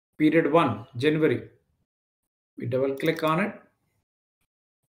 period 1, January. We double click on it.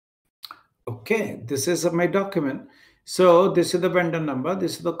 Okay, this is my document. So this is the vendor number,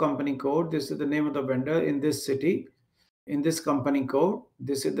 this is the company code, this is the name of the vendor in this city, in this company code,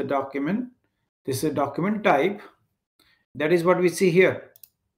 this is the document, this is document type. That is what we see here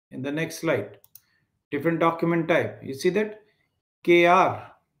in the next slide. Different document type. You see that? KR.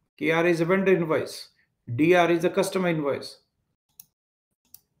 KR is a vendor invoice. DR is a customer invoice.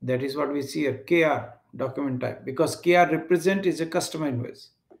 That is what we see here. KR document type. Because KR represent is a customer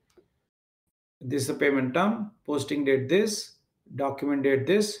invoice. This is the payment term. Posting date this. Document date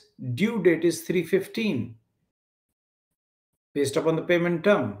this. Due date is 3/15. Based upon the payment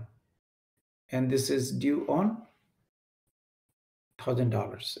term. And this is due on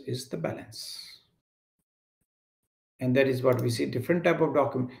 $1,000 is the balance. And that is what we see, different type of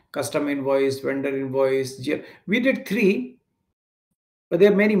document, custom invoice, vendor invoice, GL. We did 3, but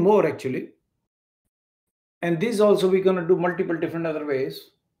there are many more actually. And this also we're going to do multiple different other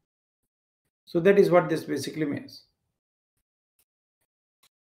ways. So that is what this basically means.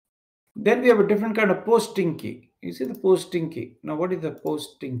 Then we have a different kind of posting key. You see the posting key. Now what is the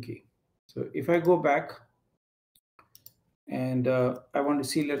posting key? So if I go back and I want to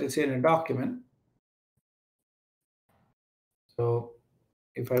see, let us say in a document. So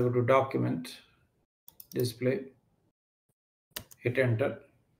if I go to document, display, hit enter.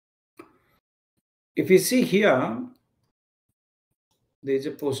 If you see here, there is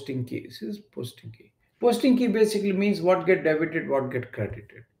a posting key. This is posting key. Posting key basically means what get debited, what get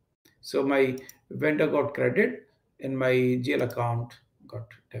credited. So my vendor got credit and my GL account got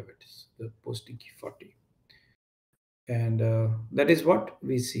debit. The posting key 40. And that is what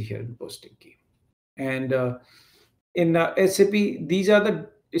we see here in posting key. And in SAP, these are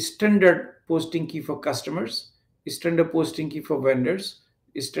the standard posting key for customers, standard posting key for vendors,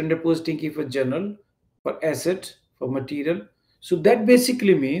 standard posting key for general, for asset, for material. So that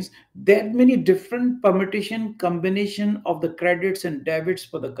basically means that many different permutation combination of the credits and debits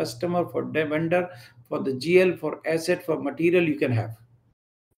for the customer, for the vendor, for the GL, for asset, for material you can have.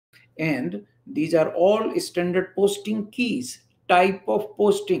 And these are all standard posting keys, type of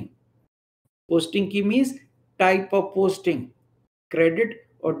posting. Posting key means type of posting, credit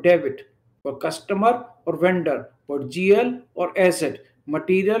or debit, for customer or vendor, for GL or asset,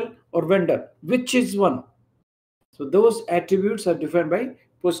 material or vendor, which is one. So those attributes are defined by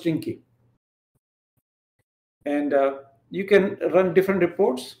posting key. And you can run different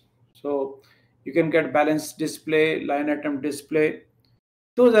reports. So you can get balance display, line item display.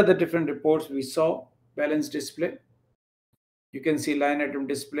 Those are the different reports we saw. Balance display. You can see line item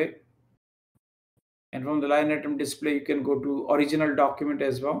display. And from the line item display, you can go to original document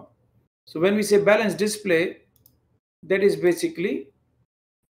as well. So when we say balance display, that is basically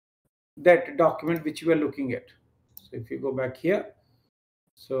that document which we are looking at. So if you go back here,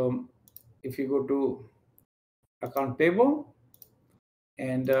 so if you go to account payable,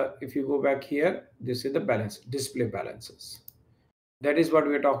 and if you go back here, this is the balance, display balances. That is what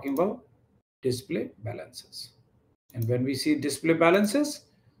we are talking about, display balances. And when we see display balances,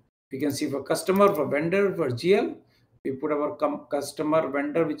 we can see for customer, for vendor, for GL, we put our customer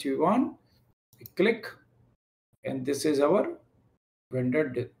vendor which we want, we click, and this is our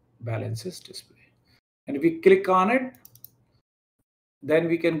vendor balances display. And if we click on it, then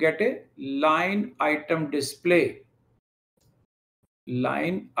we can get a line item display.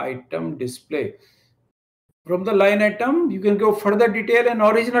 Line item display. From the line item, you can go further detail and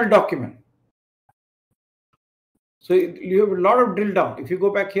original document. So you have a lot of drill down. If you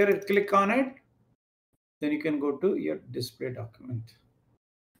go back here and click on it, then you can go to your display document.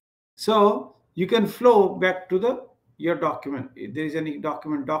 So you can flow back to the your document. If there is any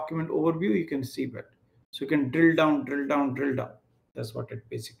document overview, you can see that. So you can drill down, drill down, drill down. That's what it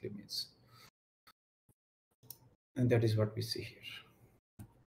basically means. And that is what we see here.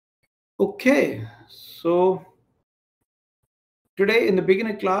 Okay, so today in the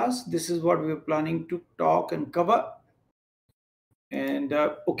beginner class, this is what we are planning to talk and cover. And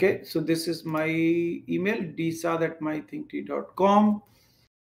okay, so this is my email, dsadh at mythinktree.com.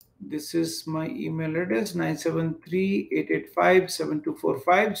 This is my email address,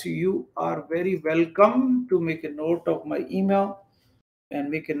 973-885-7245. So you are very welcome to make a note of my email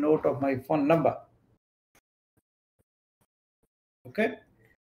and make a note of my phone number. Okay.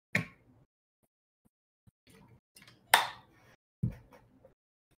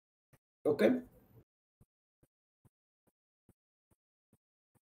 Okay.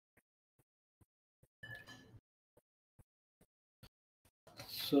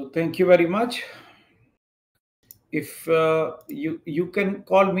 So thank you very much. If you can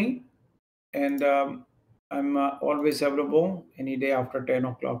call me, and I'm always available any day after 10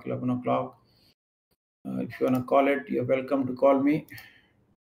 o'clock, 11 o'clock. If you want to call it, you're welcome to call me.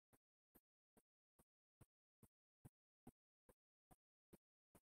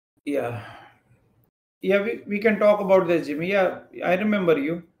 Yeah. Yeah, we can talk about this, Jimmy. Yeah, I remember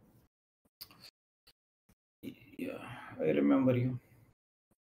you. Yeah, I remember you.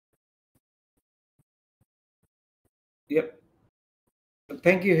 Yep.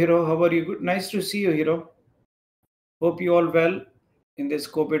 Thank you, Hero. How are you? Good. Nice to see you, Hero. Hope you all well in this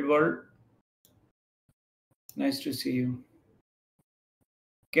COVID world. Nice to see you.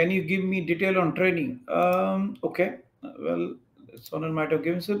 Can you give me detail on training? Okay. Well, Sonal might have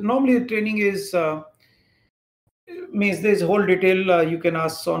given. So normally the training is means there's whole detail. You can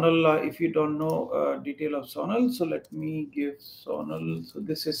ask Sonal if you don't know detail of Sonal. So let me give Sonal. So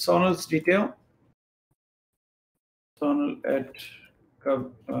this is Sonal's detail. Sonal at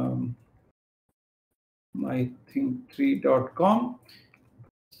mythink3.com.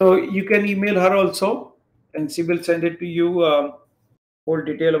 So you can email her also, and she will send it to you. Whole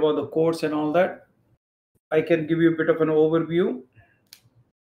detail about the course and all that. I can give you a bit of an overview.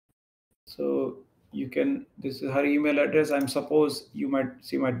 So you can. This is her email address. I'm suppose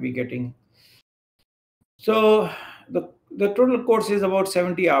she might be getting. So the total course is about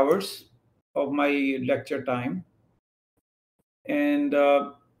 70 hours of my lecture time, and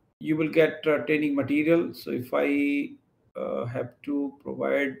you will get training material. So if I have to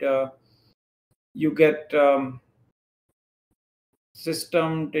provide, you get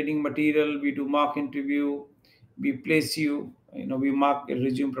system training material. We do mock interview, we place you, we mark a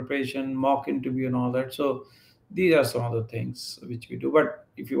resume preparation, mock interview, and all that. So these are some of the things which we do. But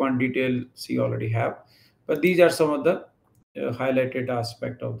if you want detail, see already have. But these are some of the highlighted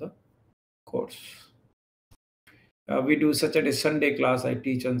aspect of the course. We do Saturday Sunday class. I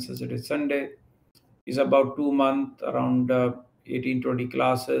teach on Saturday Sunday. Is about 2 months, around 18-20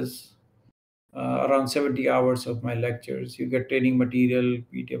 classes, around 70 hours of my lectures. You get training material,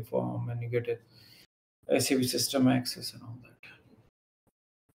 PDF form, and you get a SAP system access and all that.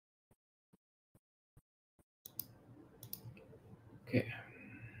 Okay.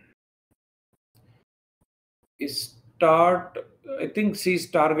 Start. I think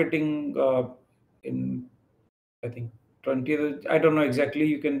she's targeting in. I think 20th. I don't know exactly.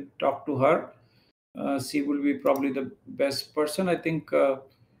 You can talk to her. She will be probably the best person. I think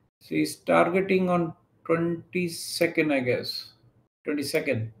she's targeting on 22nd, I guess.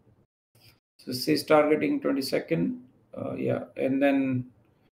 22nd. So she's targeting 22nd. Yeah. And then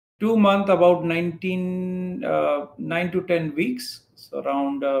 2 month, about 9 to 10 weeks. So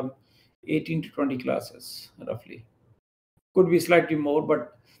around 18 to 20 classes, roughly. Could be slightly more,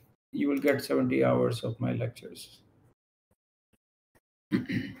 but you will get 70 hours of my lectures.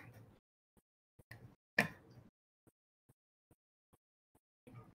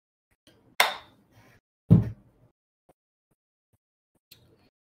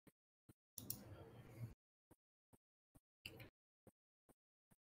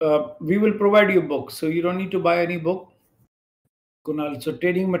 We will provide you books, so you don't need to buy any book, Kunal. So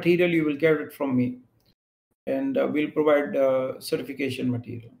training material, you will get it from me, and we'll provide certification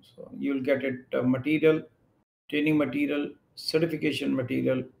material. So you'll get it material, training material, certification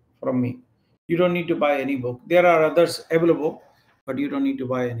material from me. You don't need to buy any book. There are others available, but you don't need to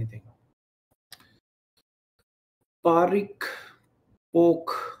buy anything. Parik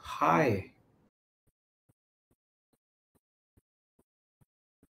Poke High.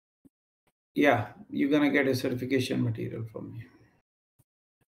 Yeah, you're gonna get a certification material from me.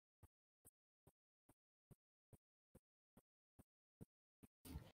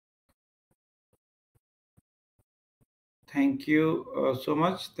 Thank you so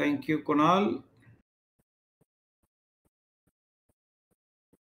much. Thank you, Kunal.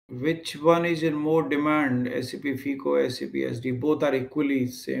 Which one is in more demand? SAP FICO, SAP SD. Both are equally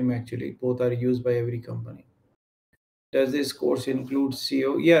same actually. Both are used by every company. Does this course include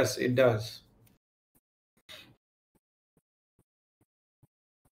CO? Yes, it does.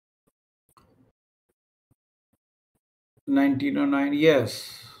 1909.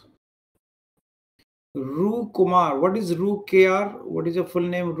 Yes. Ru Kumar. What is Ru KR? What is your full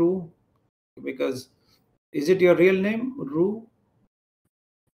name, Ru? Because is it your real name, Ru?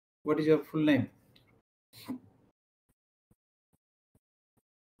 What is your full name?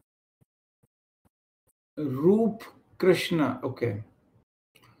 Roop Krishna. Okay.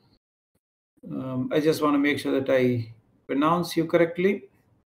 I just want to make sure that I pronounce you correctly.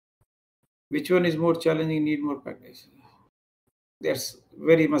 Which one is more challenging? Need more practice. That's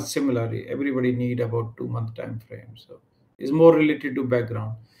very much similar. Everybody need about 2 month time frame. So it's more related to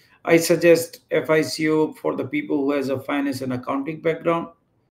background. I suggest FICO for the people who has a finance and accounting background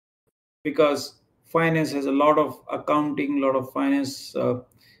because finance has a lot of accounting, a lot of finance. So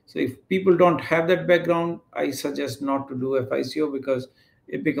if people don't have that background, I suggest not to do FICO because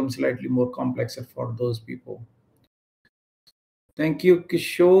it becomes slightly more complex for those people. Thank you,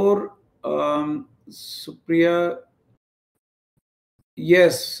 Kishore. Supriya,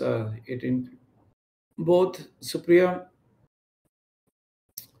 yes, it in both. Supriya,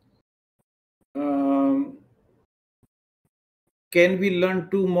 um, can we learn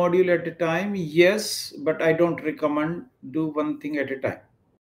two module at a time? Yes, but I don't recommend do one thing at a time.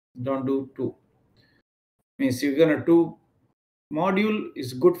 Don't do two. Means you're gonna do module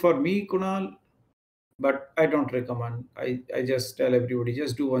is good for me, Kunal, but I don't recommend. I just tell everybody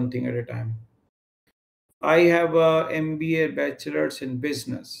just do one thing at a time. I have a MBA bachelor's in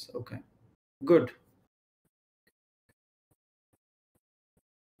business. Okay, good.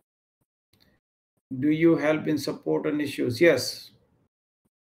 Do you help in support on issues? Yes,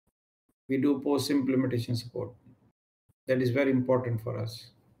 we do post implementation support. That is very important for us.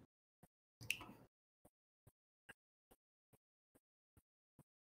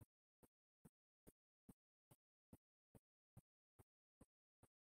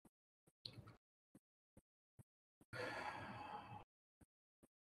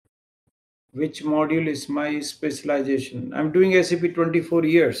 Which module is my specialization? I'm doing SAP 24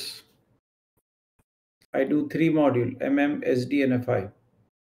 years. I do three module MM, SD, and FI.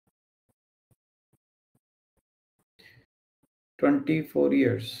 24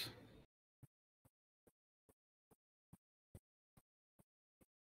 years.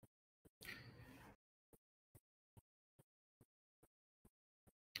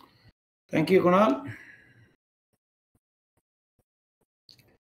 Thank you, Kunal.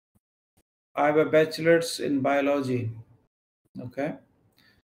 I have a bachelor's in biology. Okay.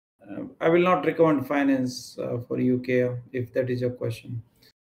 I will not recommend finance for UK if that is your question.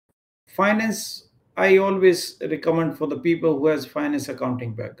 Finance, I always recommend for the people who has finance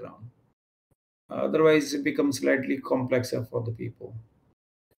accounting background. Otherwise, it becomes slightly complexer for the people.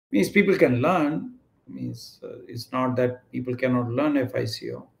 Means people can learn. Means it's not that people cannot learn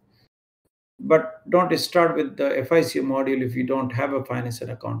FICO, but don't start with the FICO module if you don't have a finance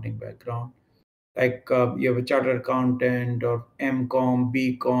and accounting background. Like you have a chartered accountant or MCOM,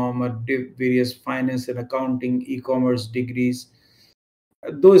 BCom, or various finance and accounting, e-commerce degrees.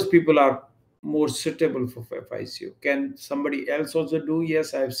 Those people are more suitable for FICO. Can somebody else also do?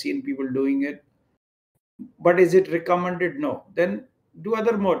 Yes, I've seen people doing it. But is it recommended? No. Then do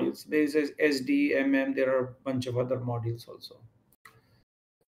other modules. There is SD, MM. There are a bunch of other modules also.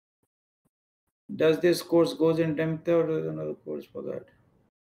 Does this course goes in depth or there's another course for that?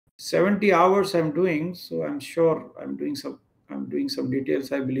 70 hours I'm doing, so I'm sure I'm doing some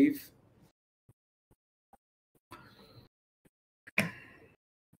details, I believe.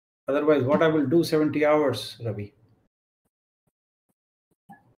 Otherwise, what I will do 70 hours, Ravi?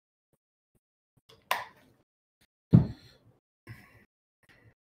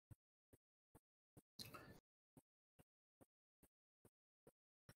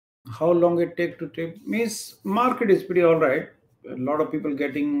 How long it take to take? Means market is pretty all right. A lot of people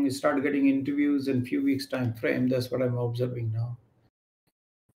start getting interviews in few weeks time frame. That's what I'm observing now.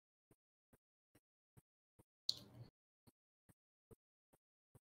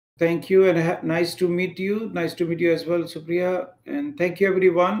 Thank you and nice to meet you. Nice to meet you as well, Supriya. And thank you,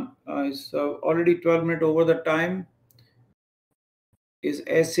 everyone. It's already 12 minutes over the time. Is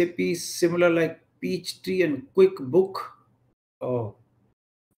SAP similar like Peachtree and QuickBook? Oh,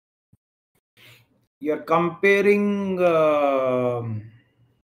 you're comparing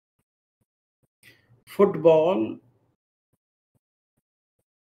football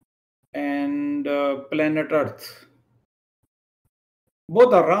and planet Earth.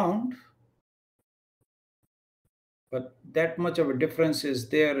 Both are round, but that much of a difference is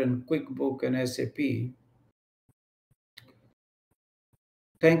there in QuickBook and SAP.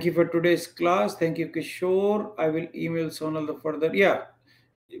 Thank you for today's class. Thank you, Kishore. I will email Sonal the further. Yeah,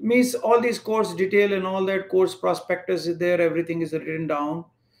 means all these course detail and all that course prospectus is there. Everything is written down.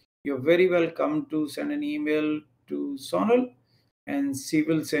 You're very welcome to send an email to Sonal, and she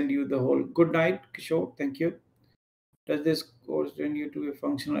will send you the whole. Good night, Kishore. Thank you. Does this course train you to be a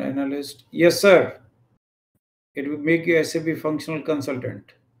functional analyst? Yes, sir. It will make you SAP functional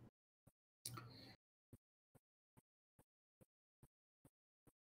consultant.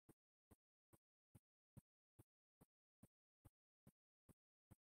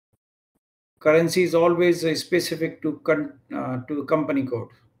 Currency is always specific to company code.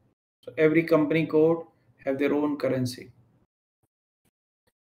 So every company code have their own currency.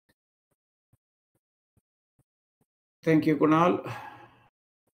 Thank you, Kunal.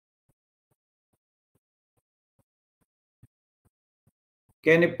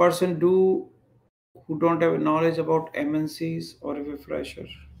 Can a person do who don't have knowledge about MNCs or if a fresher?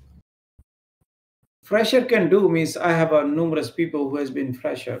 Fresher can do means I have numerous people who has been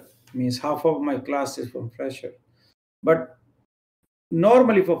fresher means half of my class is from fresher. But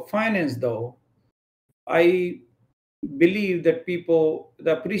normally for finance though, I believe that people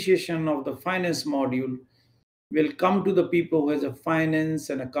the appreciation of the finance module will come to the people who has a finance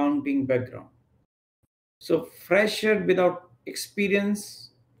and accounting background. So fresher without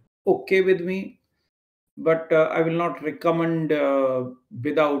experience, okay with me, but I will not recommend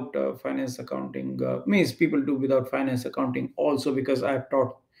without finance accounting. Means people do without finance accounting also because I have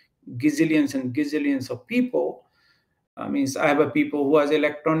taught gazillions and gazillions of people. Means I have a people who is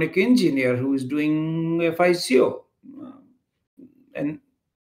electronic engineer who is doing FICO, and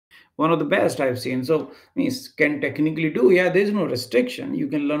one of the best I've seen. So means can technically do. Yeah, there's no restriction. You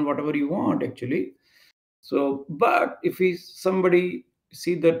can learn whatever you want actually. So, but if we somebody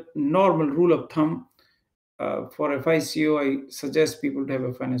see the normal rule of thumb for FICO, I suggest people to have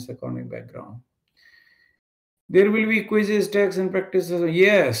a finance accounting background. There will be quizzes, tests, and practices.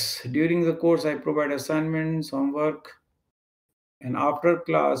 Yes, during the course, I provide assignments, homework, and after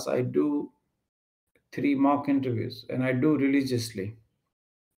class, I do 3 mock interviews, and I do religiously.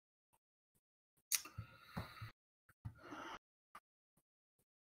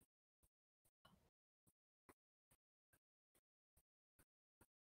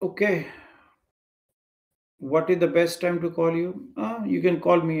 Okay, what is the best time to call you? You can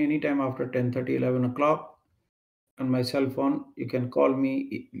call me anytime after 10:30, 11 o'clock on my cell phone. You can call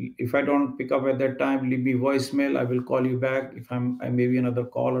me. If I don't pick up at that time, leave me voicemail. I will call you back if I may be another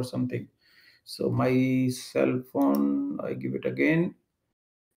call or something. So my cell phone, I give it again.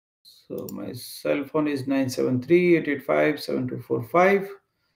 So my cell phone is 973-885-7245.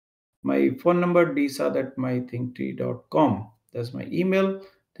 My phone number dsadh at mythinktree.com. That's my email.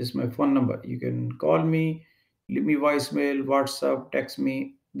 This is my phone number. You can call me, leave me voicemail, WhatsApp, text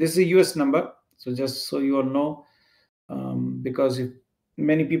me. This is a US number. So just so you all know, because if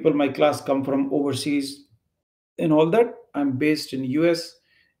many people in my class come from overseas and all that, I'm based in US.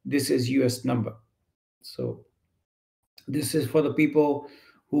 This is US number. So this is for the people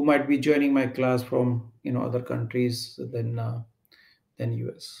who might be joining my class from other countries than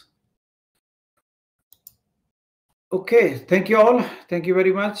US. Okay, thank you all. Thank you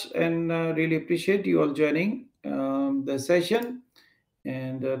very much, and really appreciate you all joining the session.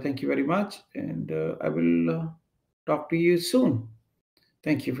 And thank you very much. And I will talk to you soon.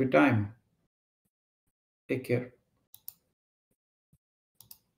 Thank you for your time. Take care.